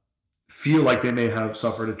feel like they may have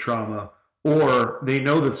suffered a trauma, or they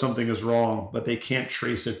know that something is wrong, but they can't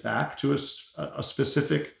trace it back to a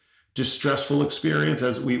specific distressful experience,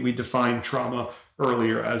 as we defined trauma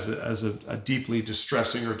earlier as a deeply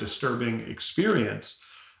distressing or disturbing experience.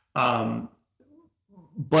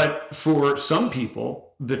 But for some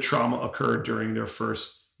people, the trauma occurred during their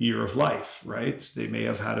first year of life, right? They may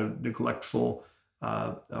have had a neglectful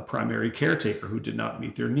primary caretaker who did not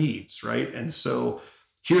meet their needs, right? And so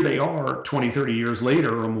here they are 20, 30 years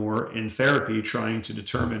later or more in therapy, trying to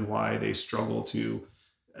determine why they struggle to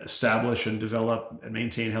establish and develop and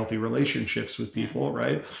maintain healthy relationships with people,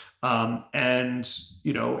 right? And,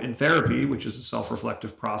 in therapy, which is a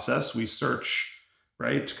self-reflective process, we search,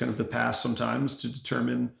 right, kind of the past sometimes to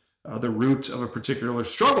determine the root of a particular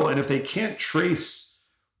struggle. And if they can't trace,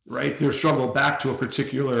 right, their struggle back to a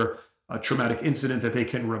particular traumatic incident that they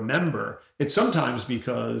can remember, it's sometimes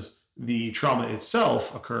because the trauma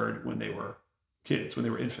itself occurred when they were kids, when they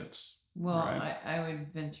were infants. Well, right? I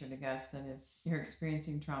would venture to guess that if you're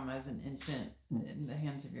experiencing trauma as an infant in the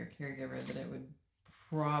hands of your caregiver, that it would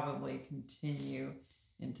probably continue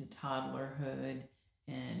into toddlerhood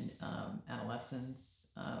and adolescence,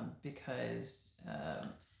 because I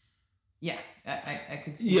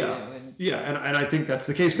could see that it would. Yeah, and I think that's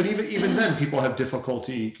the case. But even then, people have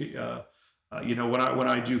difficulty. When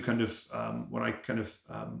I do kind of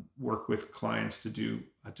work with clients to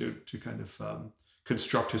kind of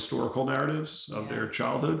construct historical narratives of their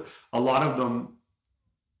childhood, a lot of them,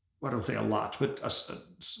 I don't say a lot, but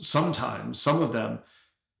sometimes some of them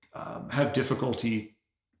have difficulty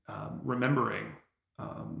remembering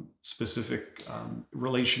specific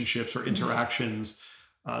relationships or interactions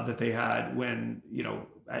that they had when,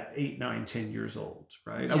 at 8, 9, 10 years old,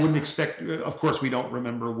 right? Yeah. I wouldn't expect, of course, we don't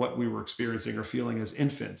remember what we were experiencing or feeling as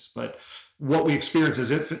infants, but what we experience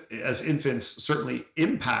as infants certainly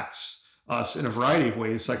impacts us in a variety of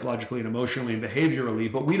ways, psychologically and emotionally and behaviorally,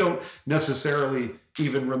 but we don't necessarily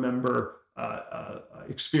even remember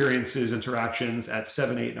experiences, interactions at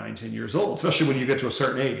 7, 8, 9, 10 years old, especially when you get to a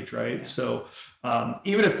certain age, right? Yeah. So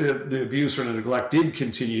even if the abuse or the neglect did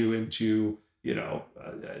continue into,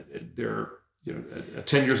 they're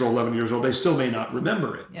 10 years old, 11 years old, they still may not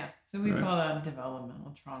remember it. Yeah. So we call that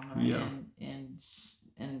developmental trauma. Yeah. And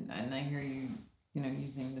I hear you,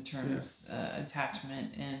 using the terms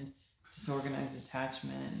attachment and disorganized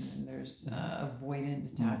attachment, and there's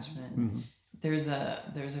avoidant attachment. Mm-hmm. There's a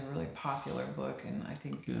really popular book, and I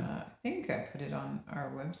think I put it on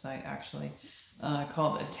our website actually,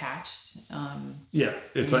 called Attached.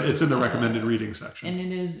 It's in the recommended reading section, and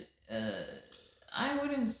it is. I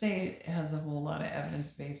wouldn't say it has a whole lot of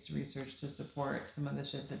evidence-based research to support some of the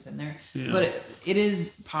shit that's in there, but it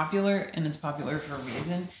is popular, and it's popular for a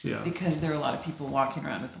reason, because there are a lot of people walking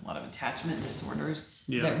around with a lot of attachment disorders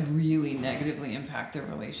that really negatively impact their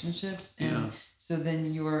relationships. And so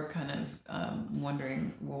then you're kind of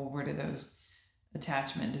wondering, well, where do those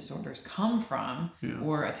attachment disorders come from,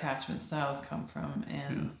 or attachment styles come from,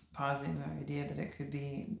 and positing the idea that it could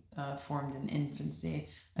be formed in infancy.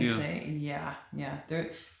 I'd say,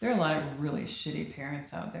 there are a lot of really shitty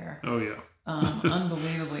parents out there. Oh yeah.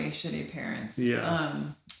 Unbelievably shitty parents.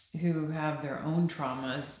 Who have their own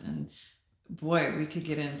traumas, and boy, we could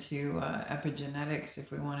get into epigenetics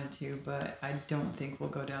if we wanted to, but I don't think we'll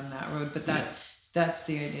go down that road. But that's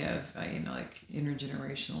the idea of like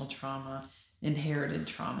intergenerational trauma, inherited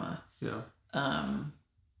trauma.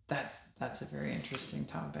 That's a very interesting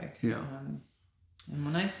topic. And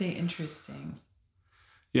when I say interesting,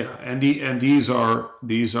 and these are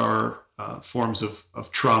forms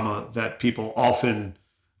of trauma that people often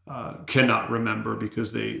cannot remember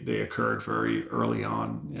because they occurred very early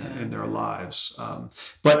on in their lives.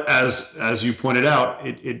 But as you pointed out,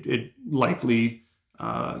 it likely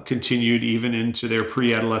continued even into their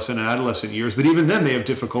pre-adolescent and adolescent years. But even then, they have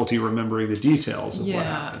difficulty remembering the details of what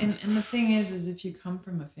happened. And the thing is if you come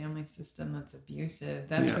from a family system that's abusive,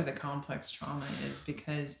 that's where the complex trauma is,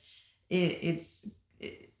 because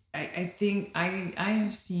I think I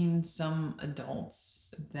have seen some adults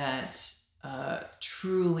that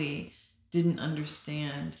truly didn't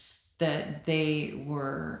understand that they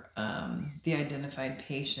were the identified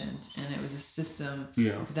patient, and it was a system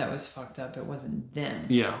that was fucked up. It wasn't them.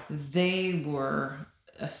 Yeah. They were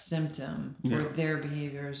a symptom, or their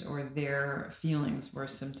behaviors or their feelings were a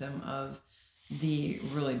symptom of the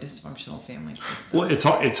really dysfunctional family system. Well,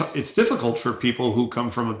 it's difficult for people who come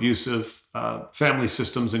from abusive family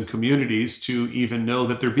systems and communities to even know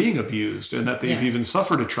that they're being abused and that they've even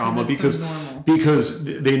suffered a trauma because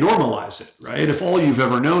they normalize it, right? If all you've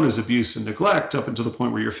ever known is abuse and neglect up until the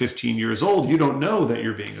point where you're 15 years old, you don't know that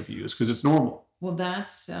you're being abused because it's normal. Well,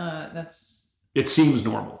 that's it seems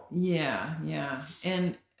normal. Yeah,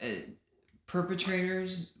 and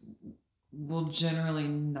perpetrators will generally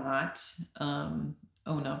not own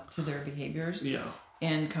up to their behaviors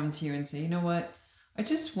and come to you and say, you know what, I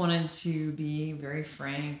just wanted to be very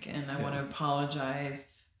frank and I want to apologize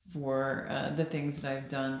for the things that I've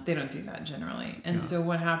done. They don't do that generally. And so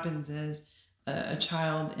what happens is a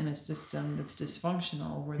child in a system that's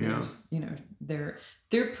dysfunctional, where there's,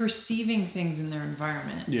 they're perceiving things in their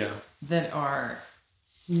environment that are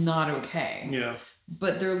not okay. Yeah.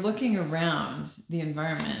 But they're looking around the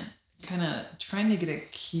environment, kind of trying to get a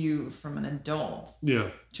cue from an adult,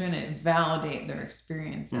 trying to validate their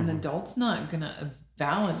experience. And the adult's not going to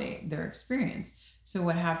validate their experience. So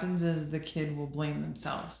what happens is the kid will blame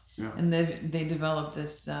themselves, and they develop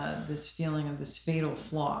this feeling of this fatal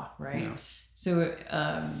flaw, right? Yeah. So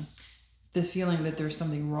the feeling that there's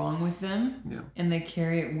something wrong with them, and they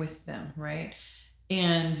carry it with them, right?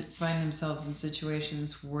 And find themselves in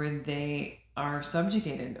situations where they are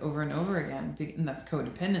subjugated over and over again, and that's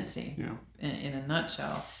codependency in a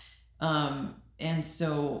nutshell. And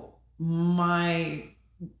so my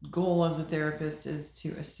goal as a therapist is to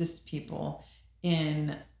assist people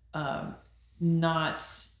in not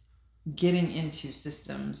getting into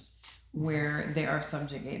systems where they are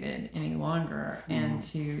subjugated any longer, and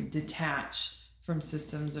to detach from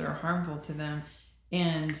systems that are harmful to them,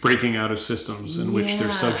 and breaking out of systems in which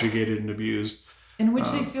they're subjugated and abused, in which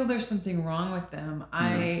they feel there's something wrong with them.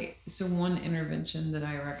 So one intervention that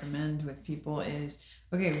I recommend with people is,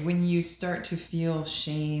 okay, when you start to feel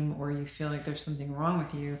shame or you feel like there's something wrong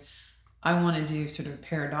with you, I want to do sort of a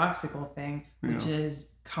paradoxical thing, which is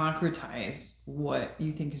concretize what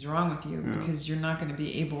you think is wrong with you, because you're not going to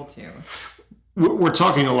be able to. We're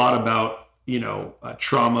talking a lot about,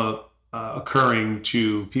 trauma occurring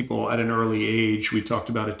to people at an early age. We talked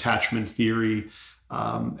about attachment theory,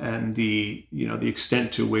 and the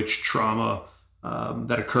extent to which trauma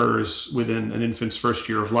that occurs within an infant's first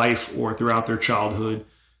year of life or throughout their childhood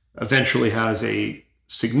eventually has a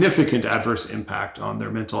significant adverse impact on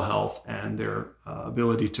their mental health and their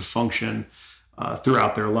ability to function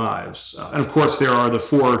throughout their lives. And of course, there are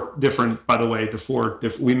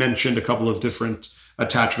we mentioned a couple of different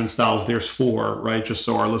attachment styles. There's 4, right? Just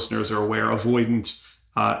so our listeners are aware: avoidant,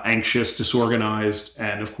 anxious, disorganized,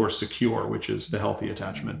 and of course secure, which is the healthy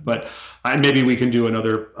attachment. But maybe we can do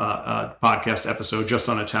another podcast episode just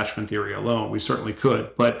on attachment theory alone. We certainly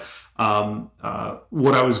could. But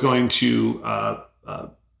what I was going to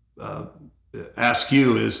ask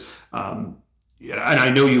you is, and I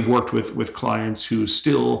know you've worked with clients who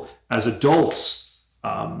still, as adults,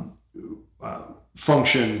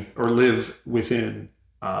 function or live within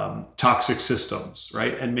toxic systems,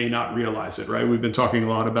 right? And may not realize it, right? We've been talking a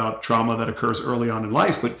lot about trauma that occurs early on in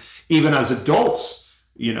life, but even as adults,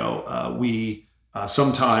 we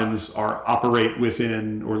sometimes operate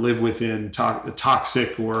within or live within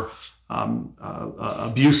toxic or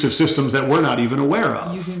abusive systems that we're not even aware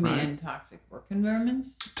of. You can be in toxic work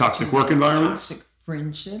environments. Toxic work environments. Toxic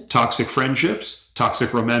friendships. Toxic friendships.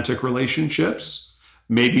 Toxic romantic relationships.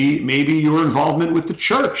 Maybe your involvement with the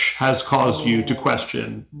church has caused you to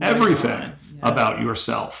question everything about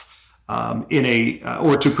yourself,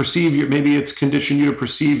 or to perceive maybe it's conditioned you to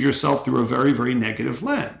perceive yourself through a very, very negative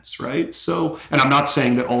lens, right? So, and I'm not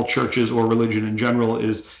saying that all churches or religion in general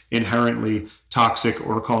is inherently toxic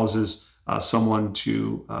or causes someone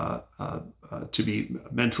to be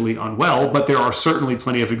mentally unwell, but there are certainly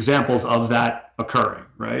plenty of examples of that occurring,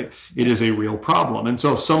 right? It is a real problem. And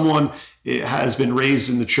so if someone has been raised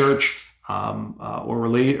in the church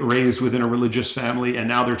raised within a religious family, and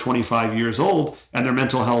now they're 25 years old and their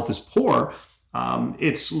mental health is poor,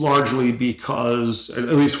 it's largely because, at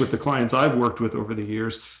least with the clients I've worked with over the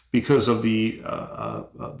years, because of the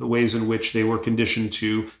ways in which they were conditioned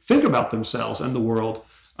to think about themselves and the world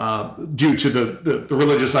due to the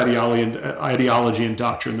religious ideology and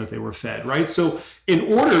doctrine that they were fed, right? So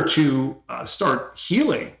in order to start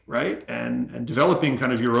healing, right, and developing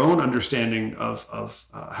kind of your own understanding of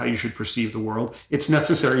how you should perceive the world, it's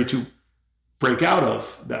necessary to break out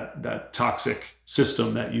of that toxic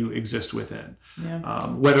system that you exist within. Yeah.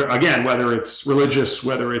 Whether it's religious,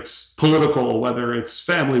 whether it's political, whether it's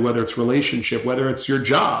family, whether it's relationship, whether it's your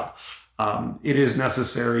job, it is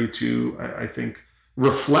necessary to, I think,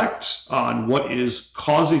 reflect on what is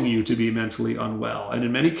causing you to be mentally unwell. And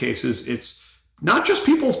in many cases, it's not just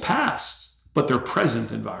people's past, but their present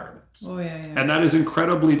environment. Oh, yeah. And that is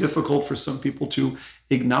incredibly difficult for some people to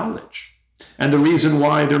acknowledge. And the reason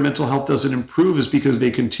why their mental health doesn't improve is because they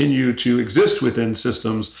continue to exist within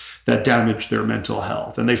systems that damage their mental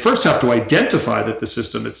health. And they first have to identify that the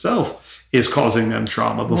system itself is causing them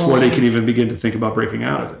trauma before they can even begin to think about breaking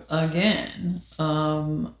out of it. Again,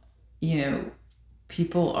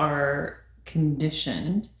 people are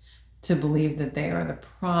conditioned to believe that they are the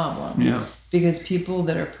problem. Yeah. Because people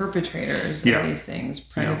that are perpetrators of these things,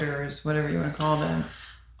 predators, whatever you want to call them,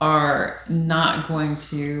 are not going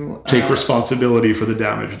to take responsibility for the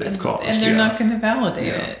damage they've caused. And they're not going to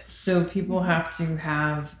validate it. So people have to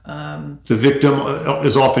have... the victim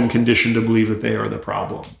is often conditioned to believe that they are the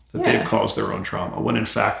problem, that they've caused their own trauma, when in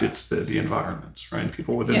fact it's the environment, right?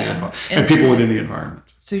 People within the environment. And people within the environment.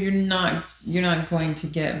 So you're not going to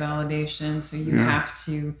get validation. So you have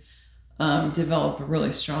to develop a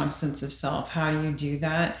really strong sense of self. How do you do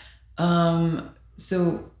that?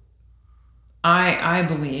 So I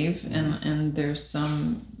believe, and there's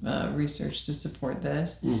some research to support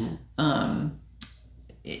this,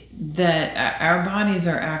 that our bodies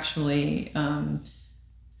are actually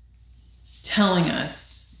telling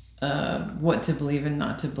us what to believe and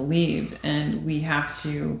not to believe, and we have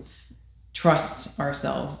to trust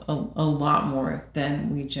ourselves a lot more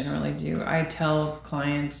than we generally do. I tell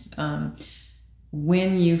clients,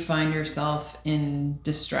 when you find yourself in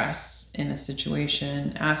distress in a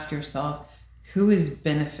situation, ask yourself, who is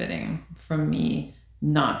benefiting from me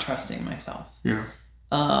not trusting myself? Yeah.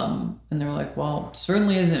 And they're like, well,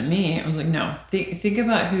 certainly isn't me. I was like, no, think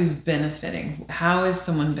about who's benefiting. How is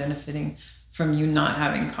someone benefiting from you not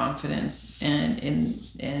having confidence?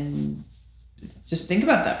 And just think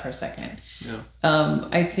about that for a second. Yeah.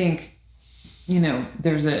 I think,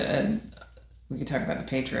 there's we could talk about the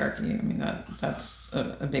patriarchy. I mean, that's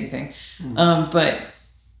a big thing. But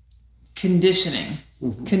conditioning.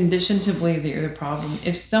 Conditioned to believe that you're the problem.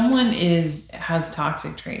 If someone has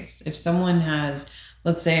toxic traits, if someone has,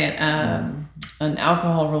 let's say, an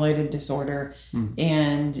alcohol-related disorder,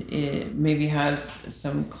 and it maybe has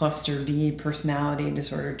some cluster B personality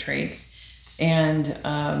disorder traits, and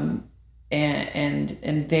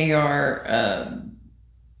they are,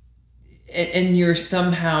 and you're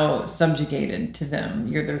somehow subjugated to them.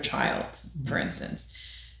 You're their child, for instance.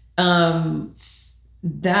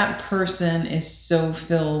 That person is so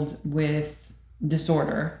filled with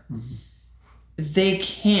disorder, they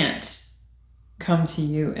can't come to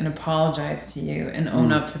you and apologize to you and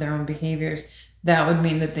own up to their own behaviors. That would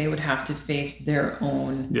mean that they would have to face their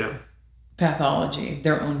own pathology,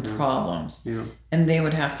 their own problems, and they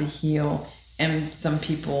would have to heal. And some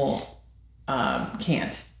people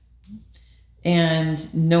can't.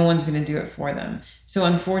 And no one's going to do it for them. So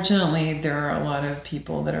unfortunately, there are a lot of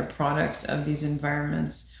people that are products of these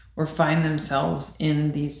environments or find themselves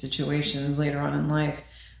in these situations later on in life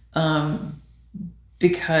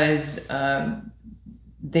because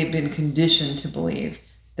they've been conditioned to believe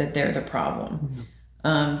that they're the problem.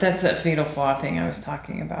 That's that fatal flaw thing I was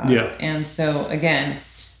talking about. Yeah. And so again,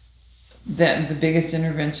 the biggest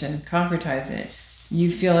intervention, concretize it.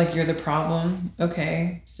 You feel like you're the problem.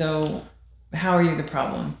 Okay, so how are you the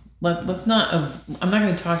problem? I'm not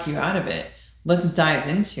going to talk you out of it. Let's dive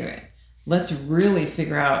into it. Let's really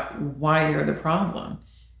figure out why you're the problem.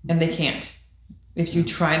 And they can't. If you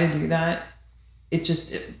try to do that,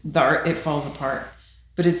 it falls apart.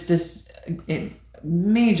 But it's this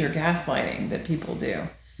major gaslighting that people do.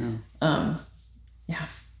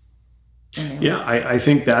 Anyway. I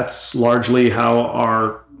think that's largely how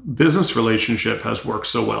our business relationship has worked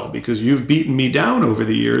so well, because you've beaten me down over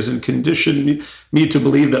the years and conditioned me to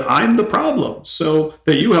believe that I'm the problem, so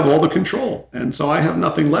that you have all the control. And so I have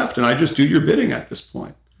nothing left and I just do your bidding at this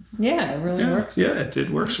point. Yeah, it really works. Yeah, it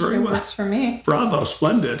works very well. It works for me. Bravo,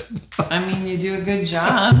 splendid. I mean, you do a good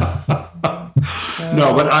job. So.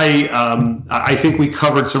 No, but I think we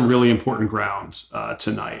covered some really important ground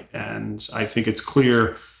tonight, and I think it's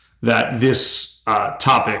clear that this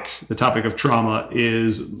topic, the topic of trauma,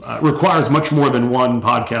 requires much more than one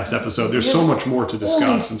podcast episode. There's so much more to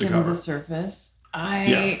discuss and to cover. The surface.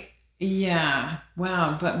 Yeah.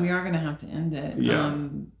 Wow. But we are going to have to end it. Yeah.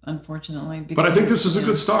 Unfortunately. Because, but I think this is a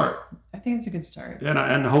good start. I think it's a good start.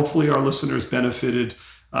 And hopefully our listeners benefited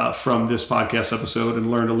from this podcast episode and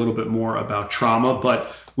learned a little bit more about trauma.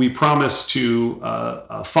 But we promise to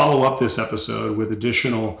follow up this episode with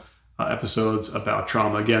additional episodes about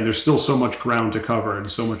trauma. Again, there's still so much ground to cover and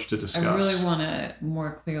so much to discuss. I really want to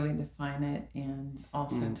more clearly define it and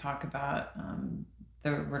also talk about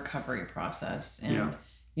the recovery process. And,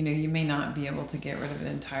 you may not be able to get rid of it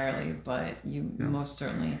entirely, but you most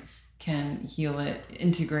certainly can heal it,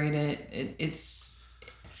 integrate it.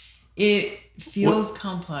 It feels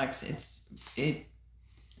complex.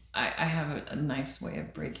 I have a nice way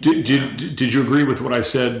of breaking it down. Did you agree with what I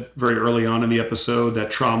said very early on in the episode, that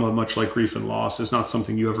trauma, much like grief and loss, is not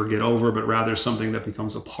something you ever get over, but rather something that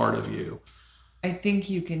becomes a part of you? I think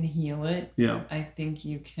you can heal it. Yeah. I think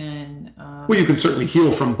you can... well, you can certainly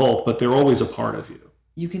heal from both, but they're always a part of you.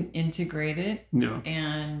 You can integrate it. Yeah.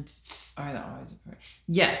 And are they always a part?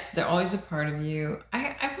 Yes, they're always a part of you.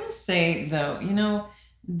 I will say, though,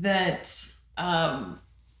 that...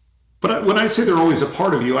 But when I say they're always a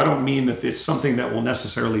part of you, I don't mean that it's something that will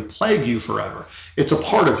necessarily plague you forever. It's a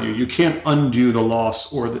part of you. You can't undo the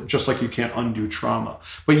loss, just like you can't undo trauma.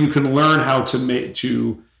 But you can learn how to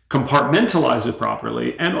compartmentalize it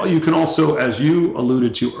properly. And you can also, as you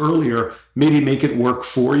alluded to earlier, maybe make it work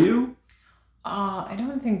for you. I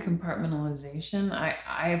don't think compartmentalization.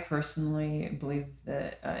 I personally believe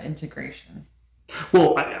that integration.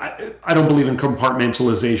 Well, I don't believe in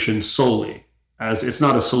compartmentalization solely, as it's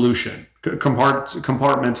not a solution. Emotional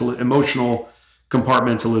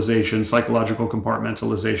compartmentalization, psychological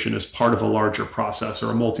compartmentalization is part of a larger process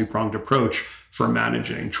or a multi-pronged approach for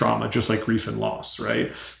managing trauma, just like grief and loss,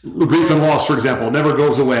 right? Grief and loss, for example, never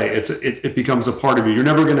goes away. It becomes a part of you. You're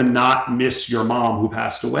never going to not miss your mom who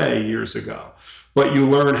passed away years ago, but you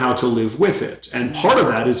learn how to live with it. And part of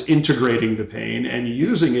that is integrating the pain and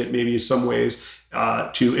using it maybe in some ways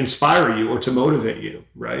to inspire you or to motivate you,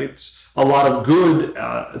 right? A lot of good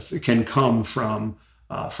can come from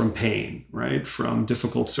pain, right? From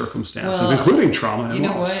difficult circumstances, including trauma and loss. You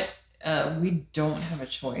know what? We don't have a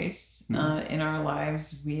choice. In our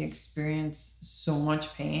lives, we experience so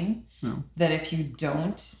much pain that if you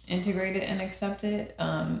don't integrate it and accept it,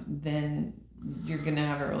 then you're going to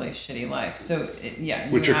have a really shitty life. So,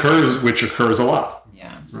 which occurs a lot.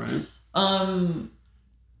 Yeah. Right.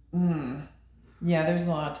 Yeah, there's a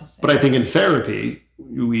lot to say. But I think in therapy,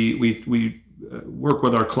 we work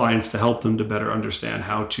with our clients to help them to better understand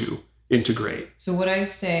how to integrate. So what I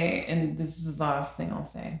say, and this is the last thing I'll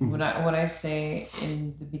say, what I say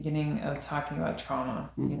in the beginning of talking about trauma,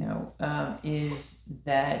 is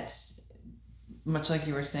that much like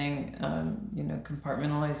you were saying,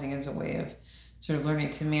 compartmentalizing is a way of sort of learning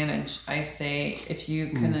to manage. I say if you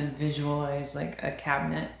can visualize like a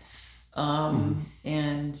cabinet,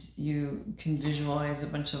 and you can visualize a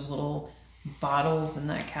bunch of little bottles in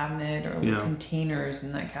that cabinet or little containers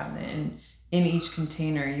in that cabinet, and in each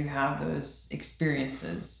container you have those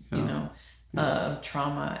experiences, of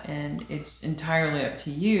trauma, and it's entirely up to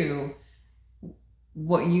you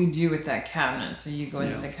what you do with that cabinet. So you go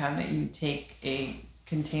into the cabinet, you take a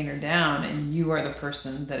container down, and you are the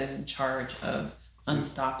person that is in charge of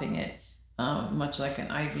unstopping it. Much like an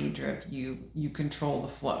IV drip, you control the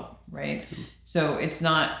flow, right? So it's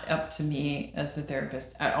not up to me as the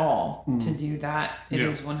therapist at all to do that. It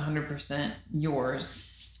is 100% yours,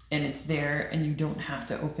 and it's there, and you don't have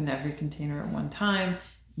to open every container at one time.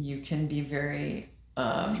 You can be very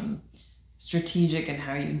strategic in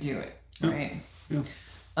how you do it, right?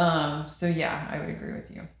 So I would agree with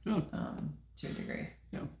you to a degree.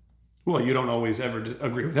 Well, you don't always ever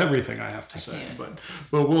agree with everything, I have to say, but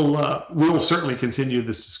we'll certainly continue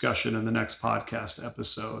this discussion in the next podcast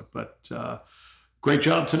episode. But great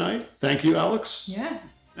job tonight. Thank you, Alex. Yeah.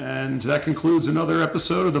 And that concludes another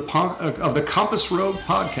episode of the Compass Road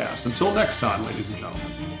podcast. Until next time, ladies and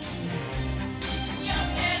gentlemen.